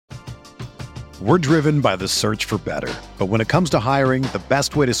We're driven by the search for better. But when it comes to hiring, the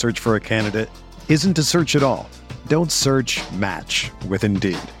best way to search for a candidate isn't to search at all. Don't search, match with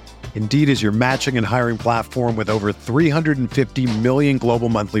Indeed. Indeed is your matching and hiring platform with over 350 million global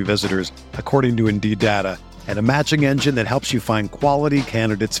monthly visitors, according to Indeed data, and a matching engine that helps you find quality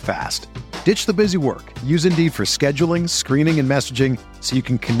candidates fast. Ditch the busy work. Use Indeed for scheduling, screening, and messaging so you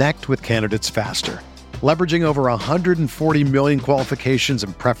can connect with candidates faster. Leveraging over 140 million qualifications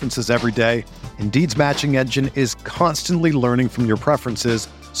and preferences every day, Indeed's matching engine is constantly learning from your preferences,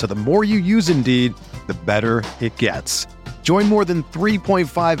 so the more you use Indeed, the better it gets. Join more than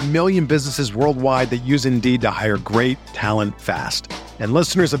 3.5 million businesses worldwide that use Indeed to hire great talent fast. And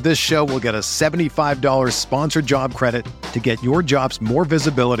listeners of this show will get a $75 sponsored job credit to get your jobs more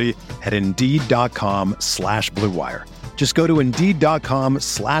visibility at Indeed.com/Blue Wire. Just go to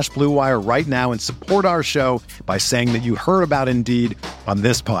Indeed.com/Blue Wire right now and support our show by saying that you heard about Indeed on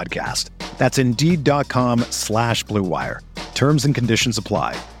this podcast. That's Indeed.com/Blue Wire. Terms and conditions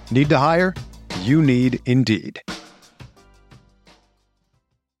apply. Need to hire? You need Indeed.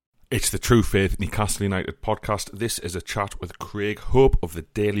 It's the True Faith Newcastle United podcast. This is a chat with Craig Hope of the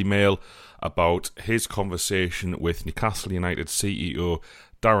Daily Mail about his conversation with Newcastle United CEO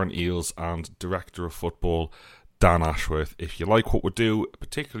Darren Eales and Director of Football Dan Ashworth. If you like what we do,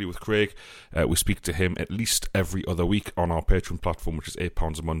 particularly with Craig, we speak to him at least every other week on our Patreon platform, which is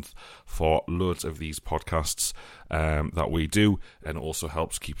 £8 a month for loads of these podcasts that we do, and also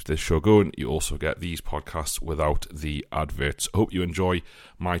helps keep this show going. You also get these podcasts without the adverts. I hope you enjoy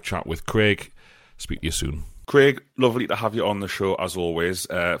my chat with Craig. Speak to you soon. Craig, lovely to have you on the show as always.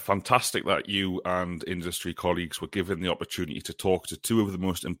 Fantastic that you and industry colleagues were given the opportunity to talk to two of the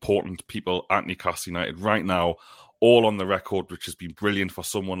most important people at Newcastle United right now, all on the record, which has been brilliant for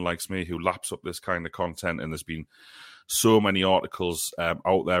someone like me who laps up this kind of content. And there's been so many articles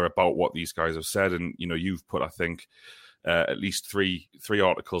out there about what these guys have said. And, you know, you've put, I think, at least three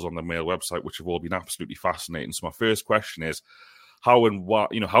articles on the Mail website, which have all been absolutely fascinating. So my first question is, how and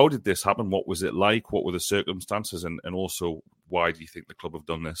what, how did this happen? What was it like? What were the circumstances? And also, why do you think the club have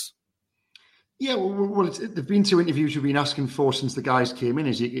done this? Yeah, well there've been two interviews we've been asking for since the guys came in,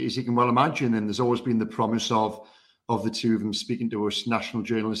 as you can well imagine. And there's always been the promise of the two of them speaking to us national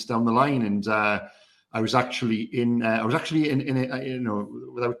journalists down the line. And I was actually in,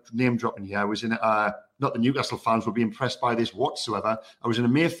 without name dropping here, I was in, not the Newcastle fans will be impressed by this whatsoever. I was in a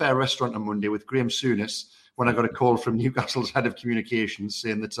Mayfair restaurant on Monday with Graham Souness, when I got a call from Newcastle's head of communications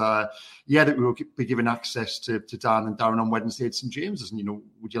saying that, that we will be given access to Dan and Darren on Wednesday at St James's. And,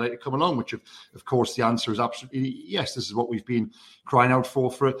 would you like to come along? Which, of course, the answer is absolutely yes. This is what we've been crying out for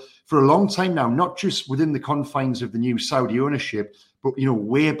a long time now, not just within the confines of the new Saudi ownership, but,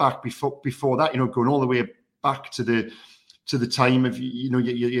 way back before that, going all the way back to the time of,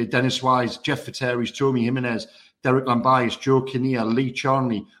 your Dennis Wise, Jeff Fateri, Tommy Jimenez, Derek Lambias, Joe Kinnear, Lee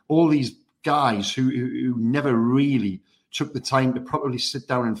Charnley, all these guys who never really took the time to properly sit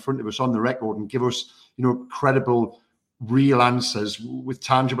down in front of us on the record and give us, credible, real answers with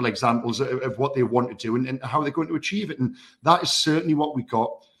tangible examples of what they want to do and how they're going to achieve it. And that is certainly what we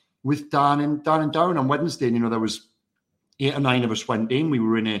got with Dan and Darren on Wednesday. And, there was 8 or 9 of us went in. We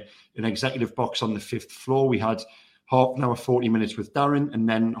were in an executive box on the 5th floor. We had half an hour, 40 minutes with Darren, and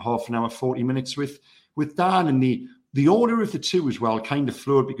then half an hour, 40 minutes with Dan. And the order of the two as well kind of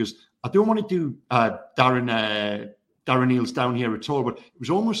flowed, because I don't want to do Darren Eales down here at all, but it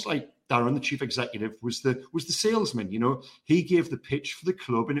was almost like Darren, the chief executive, was the salesman. He gave the pitch for the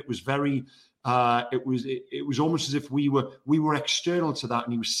club, and it was very. It was almost as if we were external to that,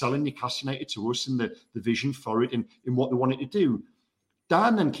 and he was selling Newcastle United to us and the vision for it and in what they wanted to do.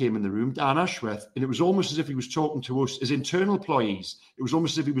 Dan then came in the room, Dan Ashworth, and it was almost as if he was talking to us as internal employees. It was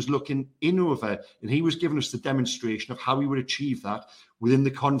almost as if he was looking in over, and he was giving us the demonstration of how we would achieve that within the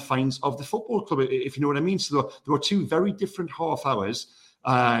confines of the football club, if you know what I mean. So there were two very different half hours.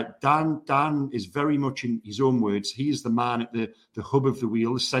 Dan is very much, in his own words, he is the man at the hub of the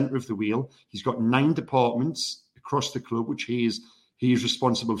wheel, the centre of the wheel. He's got 9 departments across the club, which he is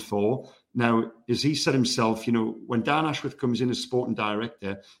responsible for. Now, as he said himself, when Dan Ashworth comes in as sporting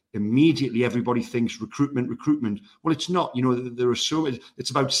director, immediately everybody thinks recruitment. Well, it's not. There are it's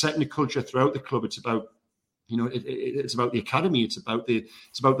about setting a culture throughout the club. It's about, it's about the academy. It's about the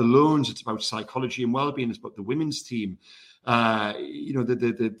loans. It's about psychology and well-being. It's about the women's team. He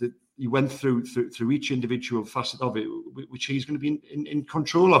went through each individual facet of it, which he's going to be in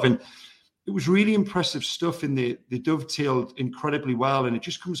control of. And it was really impressive stuff, and they dovetailed incredibly well. And it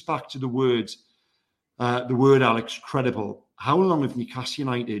just comes back to the word, Alex, credible. How long have Newcastle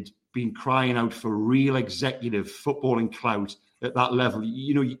United been crying out for real executive footballing clout at that level.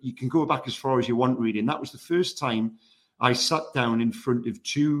 You can go back as far as you want, really. And that was the first time I sat down in front of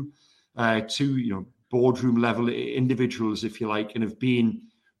two boardroom level individuals, if you like, and have been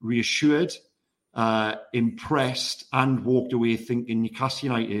reassured, impressed, and walked away thinking Newcastle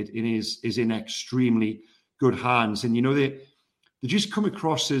United is in extremely good hands. And they just come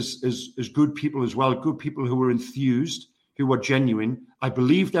across as good people as well, good people who were enthused, who were genuine. I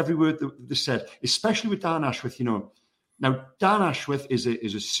believed every word that they said, especially with Dan Ashworth. Now Dan Ashworth is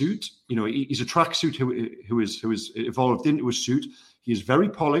a suit. He's a tracksuit who is evolved into a suit. He is very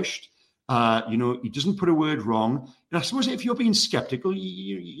polished. He doesn't put a word wrong. And I suppose if you're being sceptical,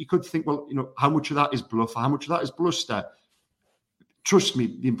 you could think, well, how much of that is bluff? How much of that is bluster? Trust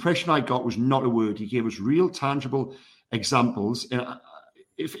me, the impression I got was not a word. He gave us real, tangible examples. And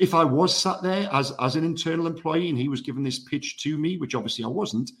if I was sat there as an internal employee and he was giving this pitch to me, which obviously I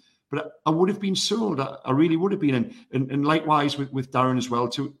wasn't, but I would have been sold. I really would have been. And likewise with Darren as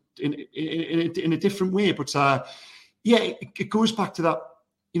well, in a different way. But it goes back to that.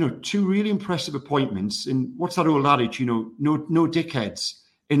 Two really impressive appointments. And what's that old adage? No dickheads.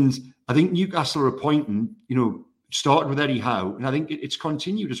 And I think Newcastle are appointing, started with Eddie Howe, and I think it's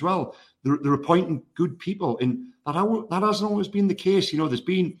continued as well. They're appointing good people, and that hasn't always been the case.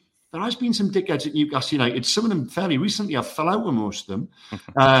 There has been some dickheads at Newcastle United. Some of them fairly recently. I fell out with most of them,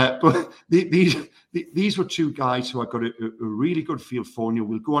 but these were two guys who I got a really good feel for. And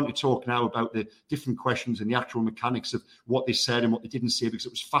we'll go on to talk now about the different questions and the actual mechanics of what they said and what they didn't say, because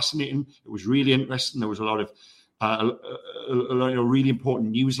it was fascinating. It was really interesting. There was a lot of really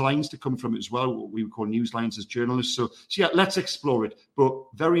important news lines to come from it as well, what we would call news lines as journalists. So yeah, let's explore it. But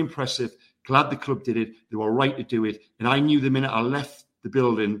very impressive. Glad the club did it. They were right to do it. And I knew the minute I left the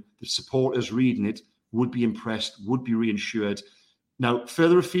building, the supporters reading it would be impressed, would be reassured. Now,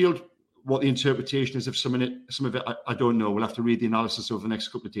 further afield, what the interpretation is of some of it, I don't know. We'll have to read the analysis over the next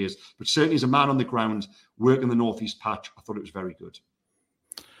couple of days. But certainly as a man on the ground, working the North East patch, I thought it was very good.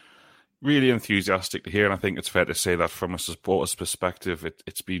 Really enthusiastic to hear, and I think it's fair to say that from a supporter's perspective,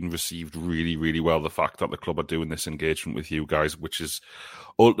 it's been received really, really well. The fact that the club are doing this engagement with you guys, which is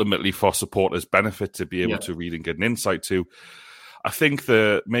ultimately for supporters' benefit to be able to read and get an insight to. I think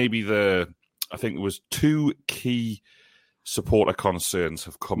there was two key supporter concerns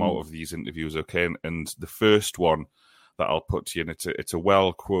have come out of these interviews. Okay, and the first one that I'll put to you, and it's a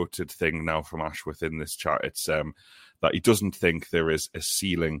well quoted thing now from Ashworth in this chat. It's that he doesn't think there is a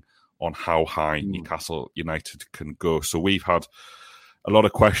ceiling on how high Newcastle United can go. So we've had a lot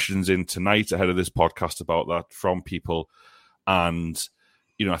of questions in tonight ahead of this podcast about that from people. And,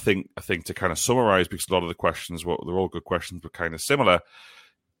 I think to kind of summarize, because a lot of the questions, they're all good questions, but kind of similar.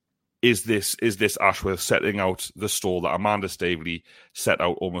 Is this Ashworth setting out the stall that Amanda Staveley set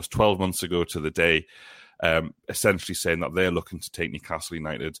out almost 12 months ago to the day, essentially saying that they're looking to take Newcastle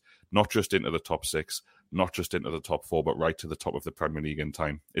United, not just into the top six, not just into the top four, but right to the top of the Premier League in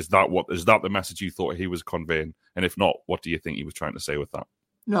time. Is that the message you thought he was conveying? And if not, what do you think he was trying to say with that?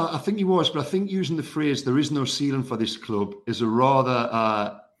 No, I think he was, but I think using the phrase "there is no ceiling for this club" is a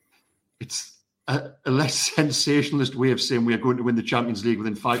rather it's a less sensationalist way of saying we are going to win the Champions League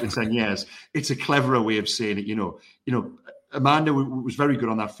within 5 to 10 years. It's a cleverer way of saying it. Amanda was very good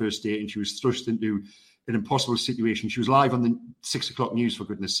on that first date, and she was thrust into an impossible situation. She was live on the 6 o'clock news, for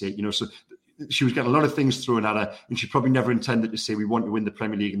goodness sake. So she was getting a lot of things thrown at her, and she probably never intended to say we want to win the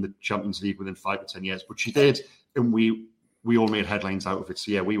Premier League and the Champions League within 5 to 10 years, but she did, and we all made headlines out of it.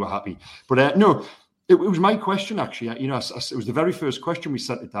 So yeah, we were happy. But no, it was my question actually. It was the very first question we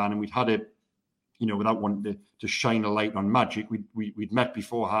sent to Dan, and we'd had it, without wanting to shine a light on magic, we'd met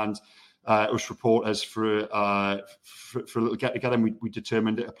beforehand, us reporters for a little get together, and we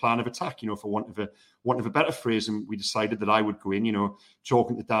determined a plan of attack, for want of a better phrase, and we decided that I would go in,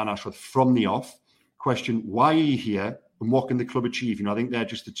 talking to Dan Ashworth from the off, question, why are you here and what can the club achieve? I think they're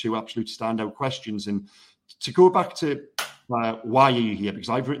just the two absolute standout questions. And to go back to why are you here, because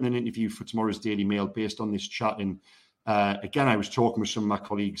I've written an interview for tomorrow's Daily Mail based on this chat, and again, I was talking with some of my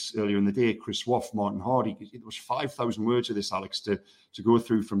colleagues earlier in the day, Chris Woff, Martin Hardy. It was 5,000 words of this, Alex, to go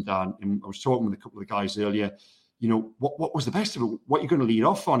through from Dan. And I was talking with a couple of the guys earlier, what was the best of it? What are you going to lead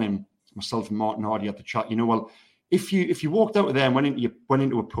off on? And myself and Martin Hardy had the chat. Well, if you walked out of there and went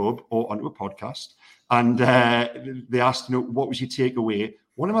into a pub or onto a podcast, and they asked, what was your takeaway?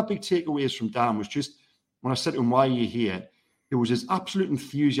 One of my big takeaways from Dan was just, when I said to him, why are you here? It was his absolute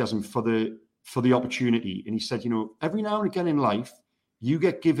enthusiasm for the opportunity. And he said, every now and again in life, you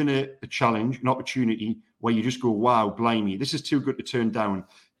get given a challenge, an opportunity where you just go, wow, blimey, this is too good to turn down.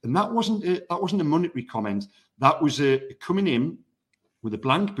 And that wasn't a monetary comment. That was a coming in, with a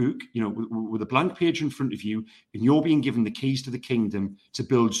blank book, with a blank page in front of you, and you're being given the keys to the kingdom to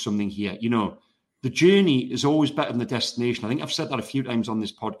build something here. The journey is always better than the destination. I think I've said that a few times on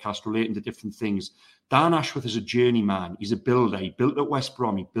this podcast relating to different things. Dan Ashworth is a journeyman. He's a builder. He built at West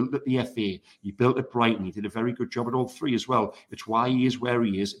Brom. He built at the FA. He built at Brighton. He did a very good job at all three as well. It's why he is where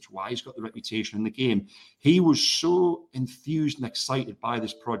he is. It's why he's got the reputation in the game. He was so enthused and excited by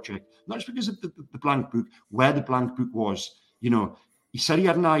this project, not just because of the blank book, where the blank book was. He said he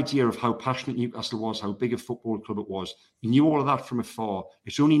had an idea of how passionate Newcastle was, how big a football club it was. He knew all of that from afar.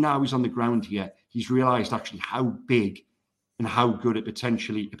 It's only now he's on the ground here, he's realised actually how big and how good it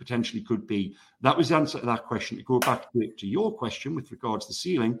potentially could be. That was the answer to that question. To go back to your question with regards to the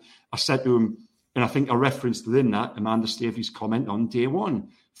ceiling, I said to him, and I think I referenced within that Amanda Staveley's comment on day one,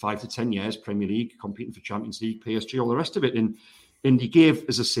 5 to 10 years, Premier League, competing for Champions League, PSG, all the rest of it. And he gave,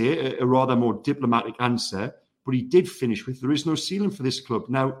 as I say, a rather more diplomatic answer. But he did finish with, there is no ceiling for this club.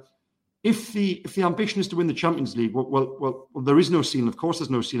 Now, if the ambition is to win the Champions League, well, there is no ceiling. Of course, there's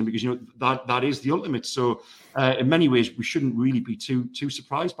no ceiling because that is the ultimate. So, in many ways, we shouldn't really be too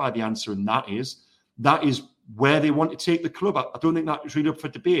surprised by the answer. And that is where they want to take the club. I don't think that is really up for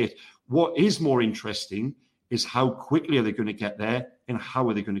debate. What is more interesting is how quickly are they going to get there, and how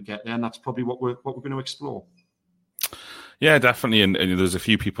are they going to get there, and that's probably what we're going to explore. Yeah, definitely. And there's a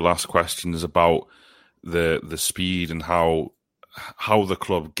few people ask questions about the speed and how the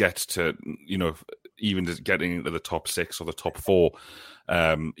club gets to, even just getting into the top 6 or the top 4.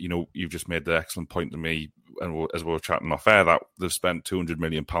 You've just made the excellent point to me, and as we were chatting off air, that they've spent £200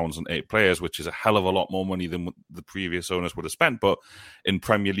 million on 8 players, which is a hell of a lot more money than the previous owners would have spent. But in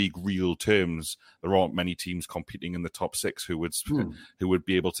Premier League real terms, there aren't many teams competing in the top 6 who would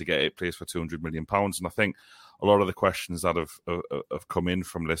be able to get 8 players for £200 million. And I think a lot of the questions that have come in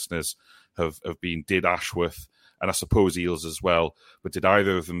from listeners have been, did Ashworth, and I suppose Eales as well, but did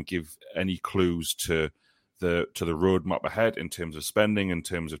either of them give any clues to the roadmap ahead in terms of spending, in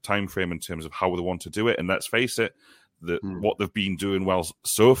terms of time frame, in terms of how they want to do it? And let's face it, what they've been doing well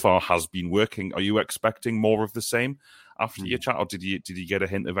so far has been working. Are you expecting more of the same after your chat, or did you get a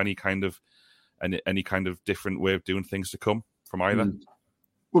hint of any kind of different way of doing things to come from either?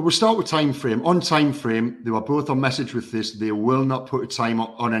 Well, we'll start with time frame. On time frame, they were both on message with this. They will not put a time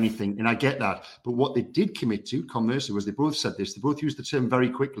on anything, and I get that. But what they did commit to, conversely, was they both said this. They both used the term very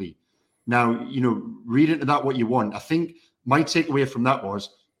quickly. Now, read into that what you want. I think my takeaway from that was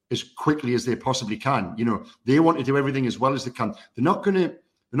as quickly as they possibly can. They want to do everything as well as they can. They're not going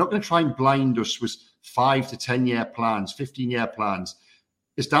to try and blind us with 5 to 10 year plans, 15-year plans.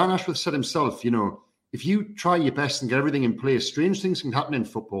 As Dan Ashworth said himself, if you try your best and get everything in place, strange things can happen in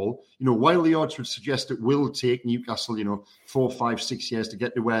football. While the odds would suggest it will take Newcastle, 4, 5, 6 years to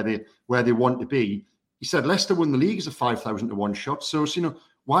get to where they want to be. He said Leicester won the league as a 5,000 to 1 shot. So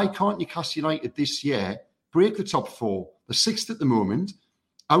why can't Newcastle United this year break the top 4? They're 6th at the moment.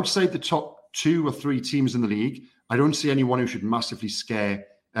 Outside the top 2 or 3 teams in the league, I don't see anyone who should massively scare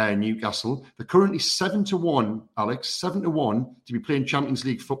Newcastle. They're currently 7 to 1, Alex, 7 to 1 to be playing Champions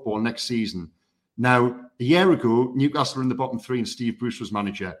League football next season. Now, a year ago, Newcastle were in the bottom 3 and Steve Bruce was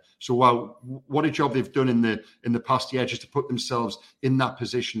manager. So, wow, what a job they've done in the past year just to put themselves in that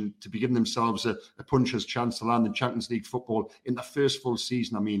position, to be giving themselves a puncher's chance to land in Champions League football in the first full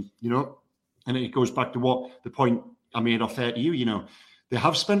season. I mean, and it goes back to the point I made off air to you, they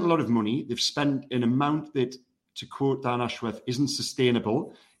have spent a lot of money. They've spent an amount that, to quote Dan Ashworth, isn't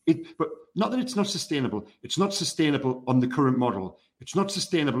sustainable. But not that it's not sustainable. It's not sustainable on the current model. It's not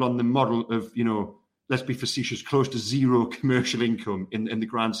sustainable on the model of, let's be facetious, close to zero commercial income in the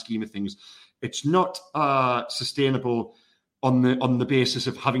grand scheme of things. It's not sustainable on the basis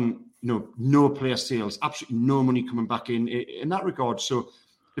of having, no player sales, absolutely no money coming back in that regard. So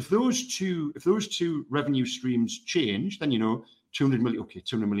if those two revenue streams change, then, £200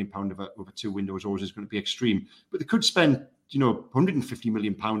 million over 2 windows always is going to be extreme. But they could spend, £150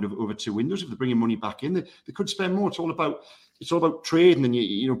 million over 2 windows if they're bringing money back in. They could spend more. It's all about trading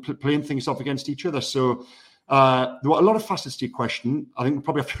and playing things off against each other. So there were a lot of facets to your question. I think we'll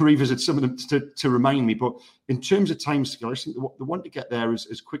probably have to revisit some of them to remind me. But in terms of timescale, I think they want to get there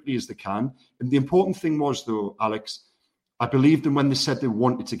as quickly as they can. And the important thing was, though, Alex, I believed them when they said they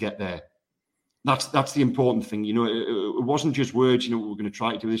wanted to get there. That's the important thing. It wasn't just words. We're going to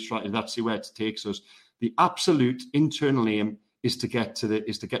try to do this, try to do that, see where it takes us. The absolute internal aim is to get to the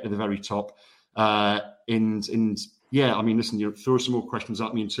very top. And yeah, I mean, listen, throw some more questions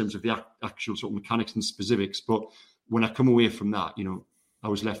at me in terms of the actual sort of mechanics and specifics. But when I come away from that, I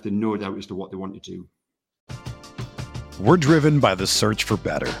was left in no doubt as to what they want to do. We're driven by the search for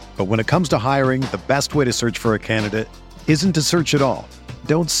better. But when it comes to hiring, the best way to search for a candidate isn't to search at all.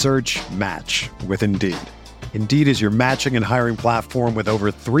 Don't search, match with Indeed. Indeed is your matching and hiring platform with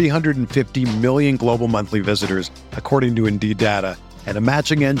over 350 million global monthly visitors, according to Indeed data, and a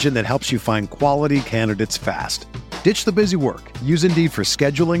matching engine that helps you find quality candidates fast. Ditch the busy work. Use Indeed for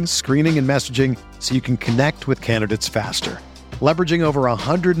scheduling, screening, and messaging so you can connect with candidates faster. Leveraging over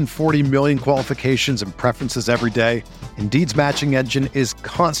 140 million qualifications and preferences every day, Indeed's matching engine is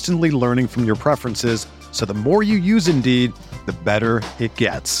constantly learning from your preferences, so the more you use Indeed, the better it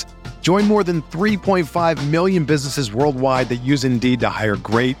gets. Join more than 3.5 million businesses worldwide that use Indeed to hire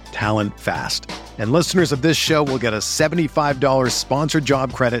great talent fast. And listeners of this show will get a $75 sponsored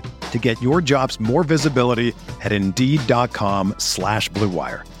job credit to get your jobs more visibility at Indeed.com/Blue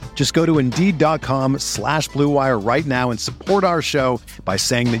Wire. Just go to Indeed.com/Blue Wire right now and support our show by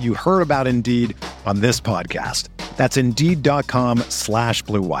saying that you heard about Indeed on this podcast. That's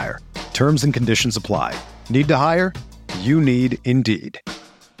Indeed.com/Blue Wire. Terms and conditions apply. Need to hire? You need Indeed.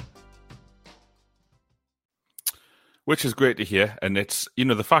 Which is great to hear, and it's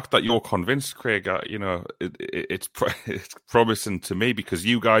the fact that you're convinced, Craig. It's promising to me, because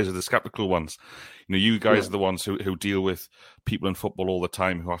you guys are the skeptical ones. You guys are the ones who deal with people in football all the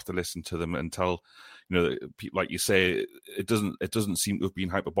time, who have to listen to them and tell people, like you say, it doesn't seem to have been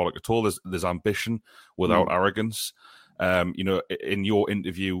hyperbolic at all. There's ambition without arrogance. In your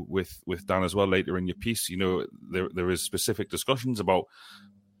interview with Dan as well later in your piece, there is specific discussions about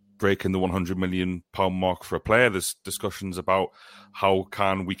breaking the £100 million mark for a player. There's discussions about how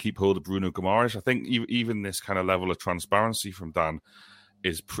can we keep hold of Bruno Guimaraes. I think even this kind of level of transparency from Dan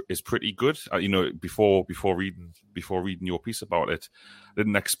is pretty good. Before reading your piece about it, I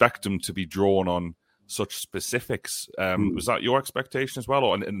didn't expect him to be drawn on such specifics. Was that your expectation as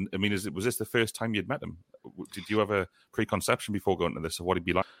well? Was this the first time you'd met him? Did you have a preconception before going to this of what he'd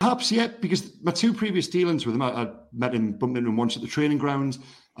be like? Perhaps, yeah, because my two previous dealings with him, I met him, bumped into him once at the training ground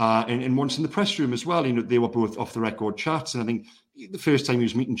and once in the press room as well. They were both off the record chats, and I think the first time he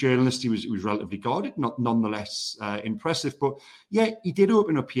was meeting journalists, he was relatively guarded, not nonetheless impressive. But yeah, he did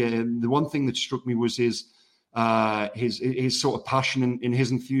open up here, and the one thing that struck me was his sort of passion and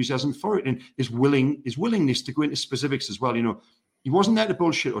his enthusiasm for it, and his willingness to go into specifics as well. He wasn't there to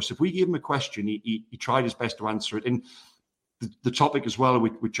bullshit us. If we gave him a question, he tried his best to answer it. And the topic as well,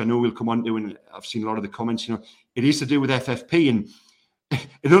 which I know we'll come on to, and I've seen a lot of the comments, it is to do with FFP. And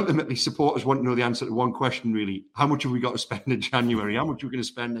ultimately, supporters want to know the answer to one question, really. How much have we got to spend in January? How much are we going to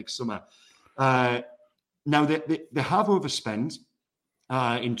spend next summer? Now, they have overspent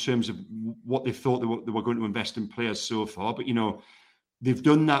in terms of what they thought they were going to invest in players so far. But, they've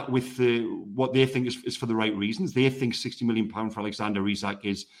done that with what they think is for the right reasons. They think £60 million for Alexander Isak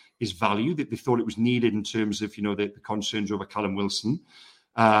is value. That they thought it was needed in terms of the concerns over Callum Wilson.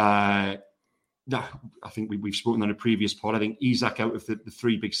 I think we've spoken on a previous pod. I think Isak, out of the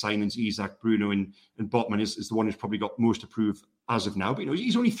three big signings, Isak, Bruno, and Botman is the one who's probably got most approved as of now. But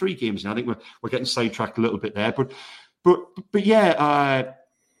he's only 3 games now. I think we're getting sidetracked a little bit there. But yeah.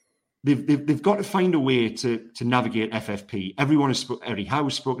 They've got to find a way to navigate FFP. Everyone has Eddie Howe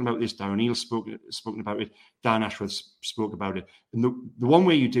has spoken about this. Darren Eales spoken about it. Dan Ashworth spoke about it. And the one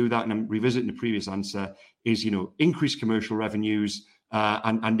way you do that, and I'm revisiting the previous answer, is increase commercial revenues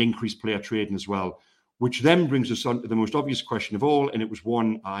and increase player trading as well. Which then brings us on to the most obvious question of all, and it was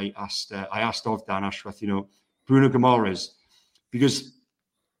one I asked of Dan Ashworth. Bruno Guimaraes, because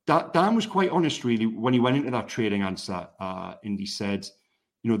Dan was quite honest really when he went into that trading answer, and he said,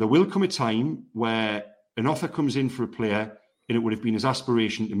 there will come a time where an offer comes in for a player and it would have been his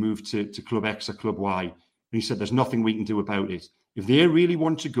aspiration to move to Club X or Club Y. And he said, there's nothing we can do about it. If they really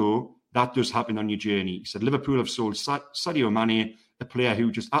want to go, that does happen on your journey. He said, Liverpool have sold Sadio Mane, a player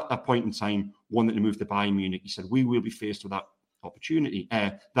who just at that point in time wanted to move to Bayern Munich. He said, we will be faced with that opportunity,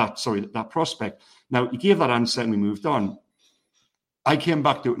 that prospect. Now, he gave that answer and we moved on. I came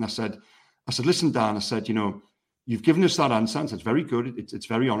back to it and I said, listen, Dan, I said, you've given us that answer. It's very good. It's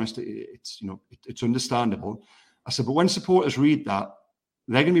very honest. It's understandable. I said, but when supporters read that,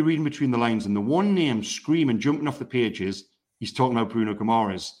 they're going to be reading between the lines. And the one name screaming, jumping off the pages, he's talking about Bruno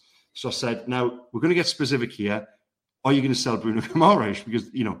Guimaraes. So I said, now we're going to get specific here. Are you going to sell Bruno Guimaraes? Because,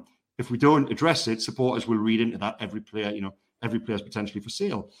 if we don't address it, supporters will read into that every player is potentially for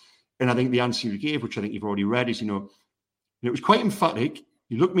sale. And I think the answer you gave, which I think you've already read, is, it was quite emphatic.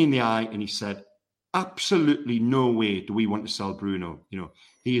 He looked me in the eye and he said, absolutely no way do we want to sell Bruno.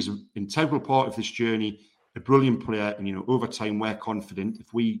 He is an integral part of this journey, a brilliant player, and over time we're confident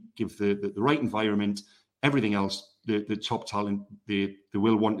if we give the right environment, everything else, the top talent, they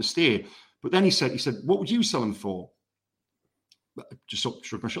will want to stay. But then he said, what would you sell him for? just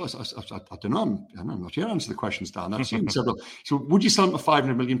shrugged my shoulders. I don't know. I'm not here to answer the questions, Dan. That's he said, well, so would you sell him for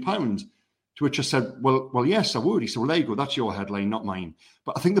 £500 million? To which I said, well, yes, I would. He said, well, there you go. That's your headline, not mine.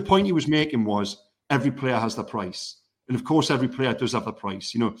 But I think the point he was making was every player has their price. And of course, every player does have a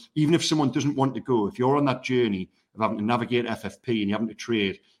price. Even if someone doesn't want to go, if you're on that journey of having to navigate FFP and you're having to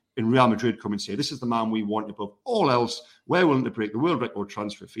trade, and Real Madrid come and say, this is the man we want above all else, we're willing to break the world record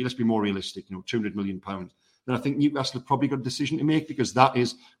transfer fee. Let's be more realistic, £200 million. Then I think Newcastle have probably got a decision to make, because that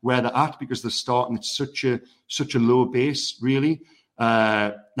is where they're at, because they're starting at such a low base, really.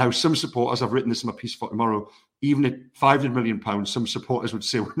 Now, some supporters, I've written this in my piece for tomorrow, even at £500 million, some supporters would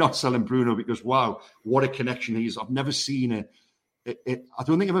say, we're not selling Bruno because, wow, what a connection he is. I've never seen I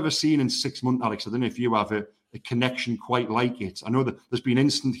don't think I've ever seen in 6 months, Alex, I don't know if you have a connection quite like it. I know that there's been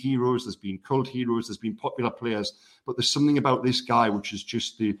instant heroes, there's been cult heroes, there's been popular players, but there's something about this guy which is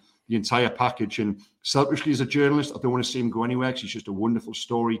just the entire package. And selfishly, as a journalist, I don't want to see him go anywhere because he's just a wonderful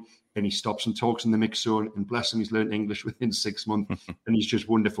story, and he stops and talks in the mix zone, and bless him, he's learned English within 6 months, and he's just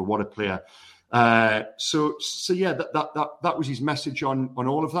wonderful. What a player. So yeah, that was his message on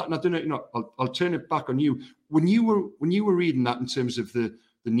all of that. And I don't know, I'll turn it back on you. When you were reading that in terms of the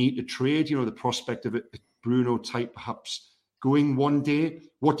need to trade, the prospect of it, Bruno type perhaps going one day,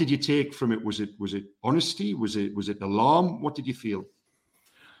 what did you take from it? Was it honesty? Was it alarm? What did you feel?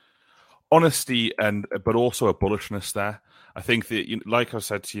 Honesty, but also a bullishness there. I think that, like I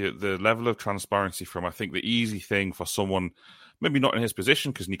said to you, the level of transparency from, I think the easy thing for someone, maybe not in his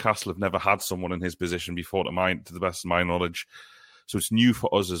position, because Newcastle have never had someone in his position before, to the best of my knowledge. So it's new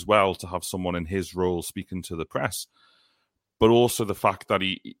for us as well to have someone in his role speaking to the press. But also the fact that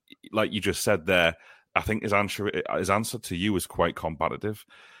he, like you just said there, I think his answer to you is quite combative,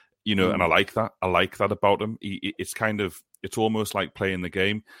 and I like that. I like that about him. It's almost like playing the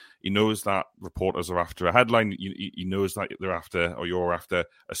game. He knows that reporters are after a headline. He knows that you're after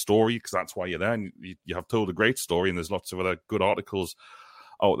a story, because that's why you're there. And you have told a great story, and there's lots of other good articles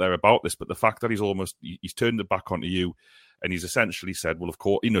out there about this. But the fact that he's turned it back onto you, and he's essentially said, well, of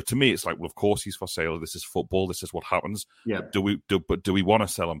course, to me, it's like, well, of course he's for sale. This is football. This is what happens. Yeah. Do we want to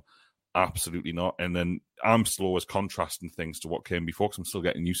sell him? Absolutely not. And then I'm still always contrasting things to what came before, because I'm still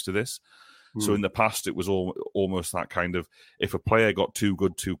getting used to this. So in the past, it was almost that kind of, if a player got too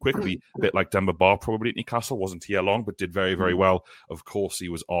good too quickly, a bit like Demba Ba probably at Newcastle, wasn't here long, but did very, very well. Of course, he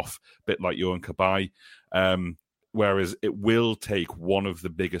was off, a bit like Yohan Cabaye. Whereas it will take one of the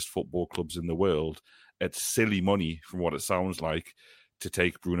biggest football clubs in the world at silly money, from what it sounds like, to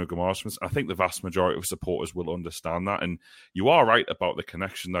take Bruno Guimaraes. I think the vast majority of supporters will understand that. And you are right about the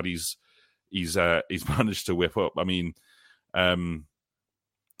connection that he's managed to whip up. I mean,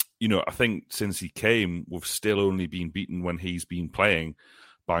 I think since he came, we've still only been beaten when he's been playing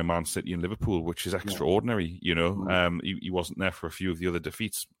by Man City and Liverpool, which is extraordinary. He wasn't there for a few of the other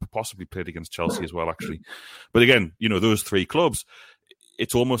defeats, possibly played against Chelsea as well, actually. But again, those three clubs,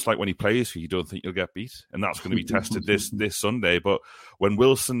 it's almost like when he plays for you, don't think you'll get beat. And that's going to be tested this Sunday. But when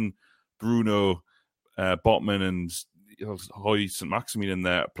Wilson, Bruno, Botman and Hoy St. Maximin in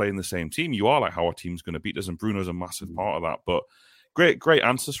there playing the same team, you are like, how our team's going to beat us? And Bruno's a massive part of that. But great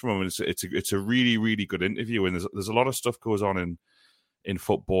answers from him. It's a really, really good interview. And there's a lot of stuff goes on in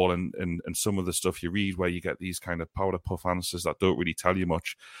football and some of the stuff you read where you get these kind of powder puff answers that don't really tell you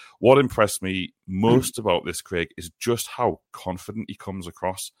much. What impressed me most about this, Craig, is just how confident he comes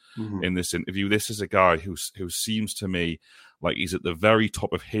across in this interview. This is a guy who seems to me like he's at the very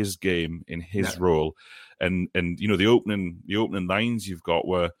top of his game in his role. And the opening lines you've got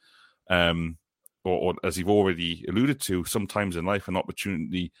were or as you've already alluded to, sometimes in life an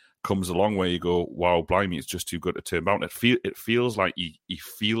opportunity comes along where you go, wow, blimey, it's just too good to turn down. It feels like he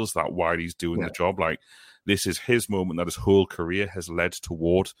feels that while he's doing the job, like this is his moment that his whole career has led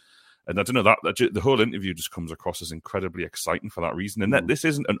toward. And I don't know, that the whole interview just comes across as incredibly exciting for that reason. And that this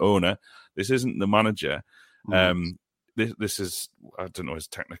isn't an owner, this isn't the manager. This is, I don't know his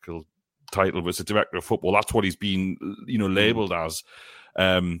technical title, but it's a director of football. That's what he's been, labelled as.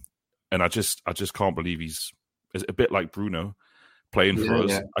 And I just can't believe he's a bit like Bruno playing for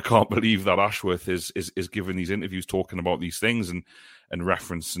us. Yeah. I can't believe that Ashworth is giving these interviews talking about these things and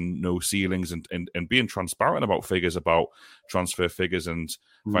referencing no ceilings and being transparent about figures, about transfer figures and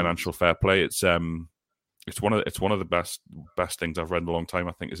financial fair play. It's one of the best things I've read in a long time,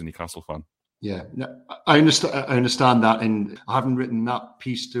 I think, as a Newcastle fan. Yeah, no, I understand that, and I haven't written that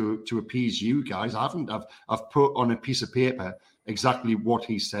piece to appease you guys. I've put on a piece of paper exactly what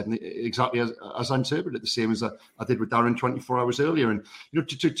he said, and exactly as I interpreted it, the same as I did with Darren 24 hours earlier. And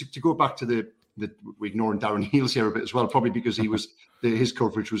to go back to the that we're ignoring Darren Eales here a bit as well, probably because his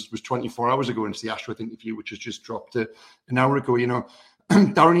coverage was 24 hours ago into the Ashworth interview, which has just dropped an hour ago. Darren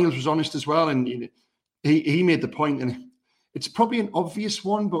Eales was honest as well, and he made the point, and it's probably an obvious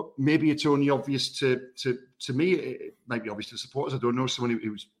one, but maybe it's only obvious to me. It might be obvious to supporters. I don't know. Someone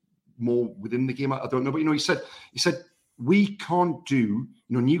who's more within the game, I don't know. But he said we can't do.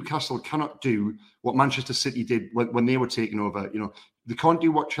 Newcastle cannot do what Manchester City did when they were taking over. They can't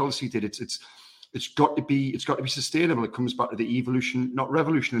do what Chelsea did. It's got to be sustainable. It comes back to the evolution, not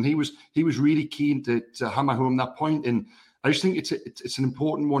revolution. And he was really keen to hammer home that point. And I just think it's an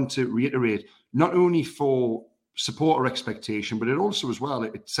important one to reiterate, not only for supporter expectation, but it also as well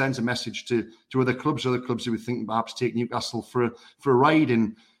it sends a message to other clubs who would think perhaps take Newcastle for a ride.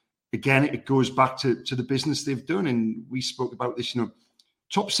 And again, it goes back to the business they've done. And we spoke about this.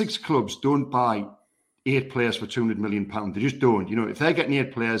 Top 6 clubs don't buy 8 players for £200 million. They just don't. If they're getting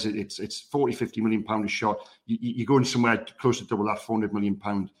 8 players, it's 40, 50 million pound a shot. You're going somewhere close to double that, £400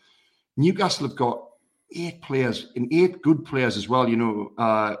 million. Newcastle have got 8 players and 8 good players as well.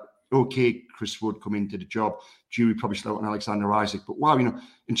 Okay, Chris Wood come into the job. Jury probably still on Alexander Isak. But wow,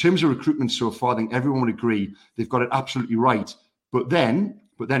 in terms of recruitment so far, I think everyone would agree they've got it absolutely right. But then,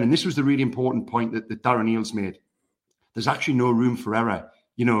 and this was the really important point that Darren Eales made, there's actually no room for error.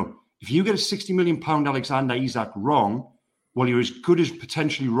 If you get a £60 million Alexander Isak wrong, well, you're as good as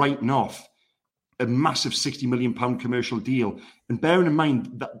potentially writing off a massive £60 million commercial deal. And bearing in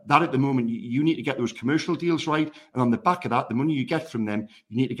mind that at the moment, you need to get those commercial deals right. And on the back of that, the money you get from them,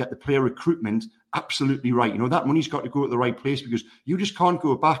 you need to get the player recruitment absolutely right. That money's got to go at the right place, because you just can't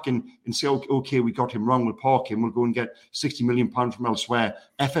go back and say, okay, we got him wrong, we'll park him, we'll go and get £60 million from elsewhere.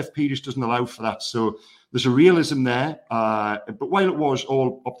 FFP just doesn't allow for that. So there's a realism there. But while it was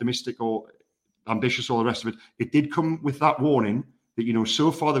all optimistic or ambitious, all the rest of it, it did come with that warning that,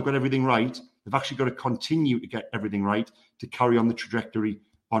 so far they've got everything right. They've actually got to continue to get everything right to carry on the trajectory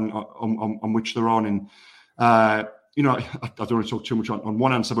on which they're on. And, I don't want to talk too much on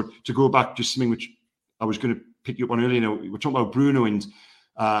one answer, but to go back, just something which I was going to pick you up on earlier. We're talking about Bruno, and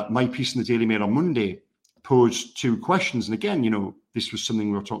my piece in the Daily Mail on Monday posed 2 questions. And again, this was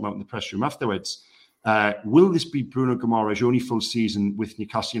something we were talking about in the press room afterwards. Will this be Bruno Guimaraes' only full season with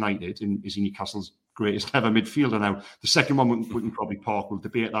Newcastle United? And is he Newcastle's greatest ever midfielder now? The second one we can probably park. We'll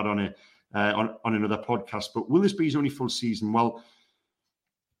debate that on another podcast. But will this be his only full season? Well,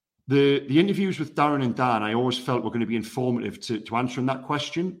 the interviews with Darren and Dan, I always felt were going to be informative to answering that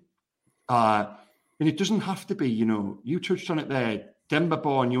question. And it doesn't have to be, you touched on it there. Demba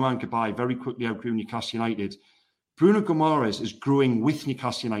Ba and Yohan Cabaye very quickly outgrew Newcastle United. Bruno Guimaraes is growing with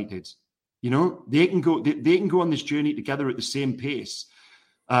Newcastle United. They can go on this journey together at the same pace.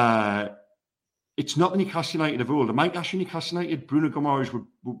 It's not the Newcastle United of old. It might actually Newcastle United, Bruno Guimaraes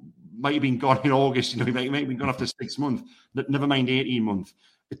might have been gone in August. He might have been gone after 6 months. Never mind 18 months.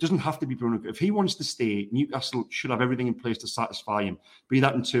 It doesn't have to be Bruno. If he wants to stay, Newcastle should have everything in place to satisfy him. Be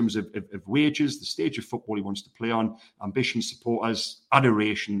that in terms of wages, the stage of football he wants to play on, ambition, supporters,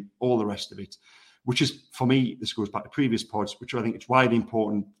 adoration, all the rest of it. Which is, for me, this goes back to previous pods, which I think it's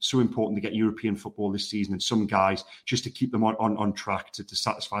so important to get European football this season, and some guys just to keep them on track to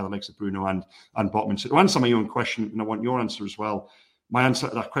satisfy the likes of Bruno and Botman. So to answer my own question, and I want your answer as well, my answer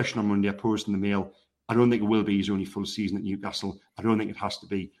to that question on Monday I posed in the Mail, I don't think it will be his only full season at Newcastle. I don't think it has to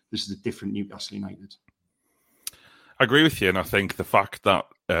be. This is a different Newcastle United. I agree with you, and I think the fact that,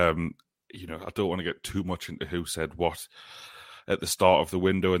 I don't want to get too much into who said what at the start of the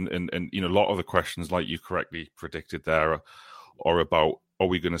window, and a lot of the questions, like you correctly predicted there, are about, are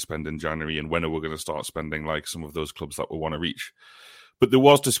we going to spend in January, and when are we going to start spending like some of those clubs that we want to reach? But there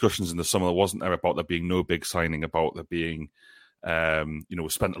was discussions in the summer, wasn't there, about there being no big signing, about there being, we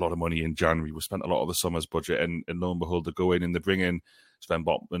spent a lot of money in January, we spent a lot of the summer's budget, and lo and behold, they go in and they bring in Sven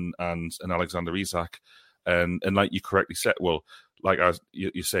Botman and Alexander Isak, and like you correctly said, well, like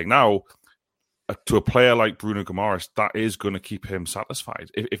you're saying now, to a player like Bruno Guimaraes, that is going to keep him satisfied.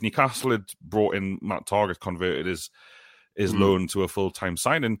 If Newcastle had brought in Matt Targett, converted his loan to a full-time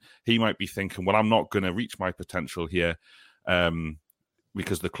signing, he might be thinking, well, I'm not going to reach my potential here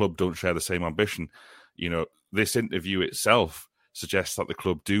because the club don't share the same ambition. This interview itself suggests that the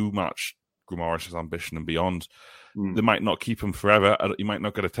club do match Guimaraes' ambition and beyond. They might not keep him forever. He might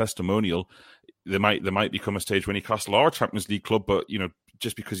not get a testimonial. There might become a stage when Newcastle are a Champions League club, but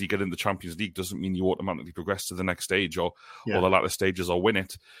just because you get in the Champions League doesn't mean you automatically progress to the next stage or the latter stages or win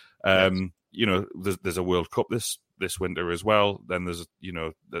it. There's a World Cup this winter as well. Then there's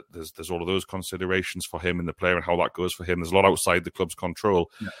all of those considerations for him and the player and how that goes for him. There's a lot outside the club's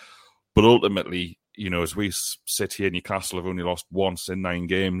control. Yeah. But ultimately, as we sit here, Newcastle have only lost once in 9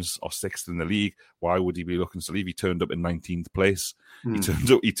 games, or 6th in the league. Why would he be looking to leave? He turned up in 19th place.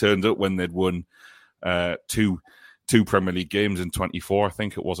 He turned up when they'd won two Premier League games in 24, I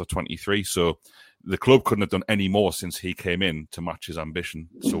think it was, or 23. So the club couldn't have done any more since he came in to match his ambition.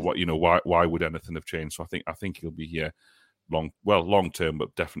 So why would anything have changed? So I think he'll be here long term,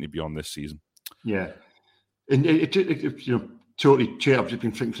 but definitely beyond this season. Yeah, and it totally changed. I've just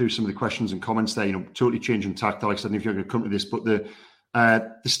been flicking through some of the questions and comments there. Totally changing tact. Alex, I don't know if you're going to come to this, but the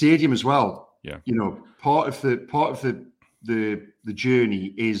stadium as well. Yeah. Part of the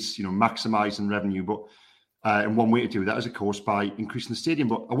journey is maximising revenue, but and one way to do that is, of course, by increasing the stadium.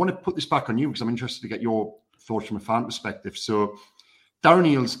 But I want to put this back on you because I'm interested to get your thoughts from a fan perspective. So Darren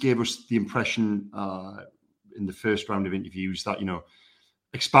Eales gave us the impression in the first round of interviews that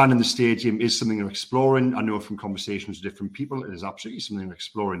expanding the stadium is something they're exploring. I know from conversations with different people, it is absolutely something they're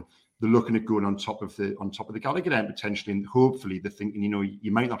exploring. They're looking at going on top of the Gallagher end potentially, and hopefully they're thinking,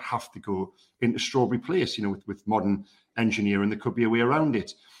 you might not have to go into Strawberry Place, with modern engineering. There could be a way around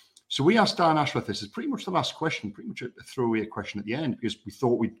it. So we asked Dan Ashworth, this is pretty much the last question, pretty much a throwaway question at the end, because we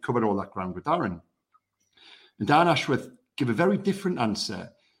thought we'd covered all that ground with Darren. And Dan Ashworth gave a very different answer.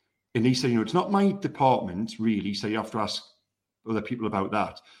 And he said, it's not my department, really, so you have to ask other people about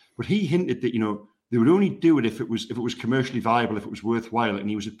that. But he hinted that, they would only do it if it was commercially viable, if it was worthwhile. And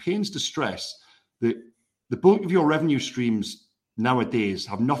he was at pains to stress that the bulk of your revenue streams nowadays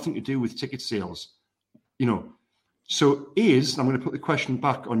have nothing to do with ticket sales. So I'm going to put the question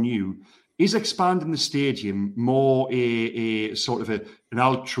back on you, is expanding the stadium more a sort of an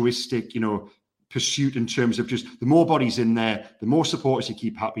altruistic, pursuit in terms of just the more bodies in there, the more supporters you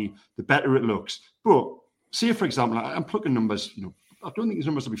keep happy, the better it looks? But say, for example, I'm plucking numbers, I don't think these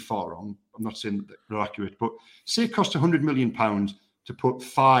numbers will be far wrong. I'm not saying that they're accurate, but say it costs £100 million to put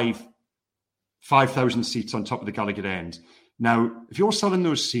 5,000 seats on top of the Gallagher end. Now, if you're selling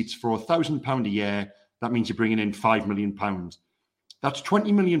those seats for £1,000 a year, that means you're bringing in £5 million. That's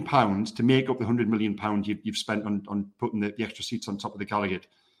 £20 million to make up the £100 million you've spent on putting the extra seats on top of the Gallagher.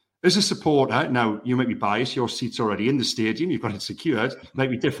 As a supporter, now you might be biased, your seat's already in the stadium, you've got it secured, it might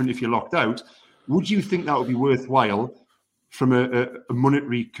be different if you're locked out. Would you think that would be worthwhile from a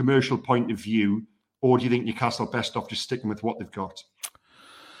monetary commercial point of view, or do you think Newcastle are best off just sticking with what they've got?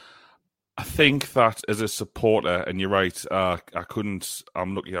 I think that as a supporter, and you're right,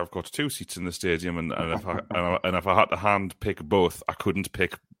 I'm lucky I've got 2 seats in the stadium, and if I had to hand pick both, I couldn't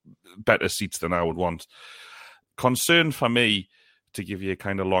pick better seats than I would want. Concern for me, to give you a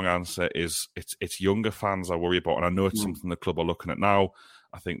kind of long answer, is it's younger fans I worry about, and I know it's something the club are looking at now.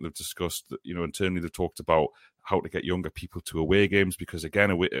 I think they've discussed that, internally they've talked about how to get younger people to away games, because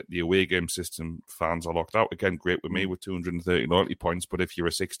again, the away game system, fans are locked out. Again, great with me with 230 loyalty points, but if you're a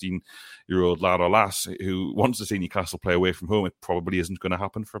 16-year-old lad or lass who wants to see Newcastle play away from home, it probably isn't going to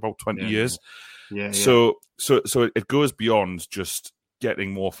happen for about 20 years. Yeah. So it goes beyond just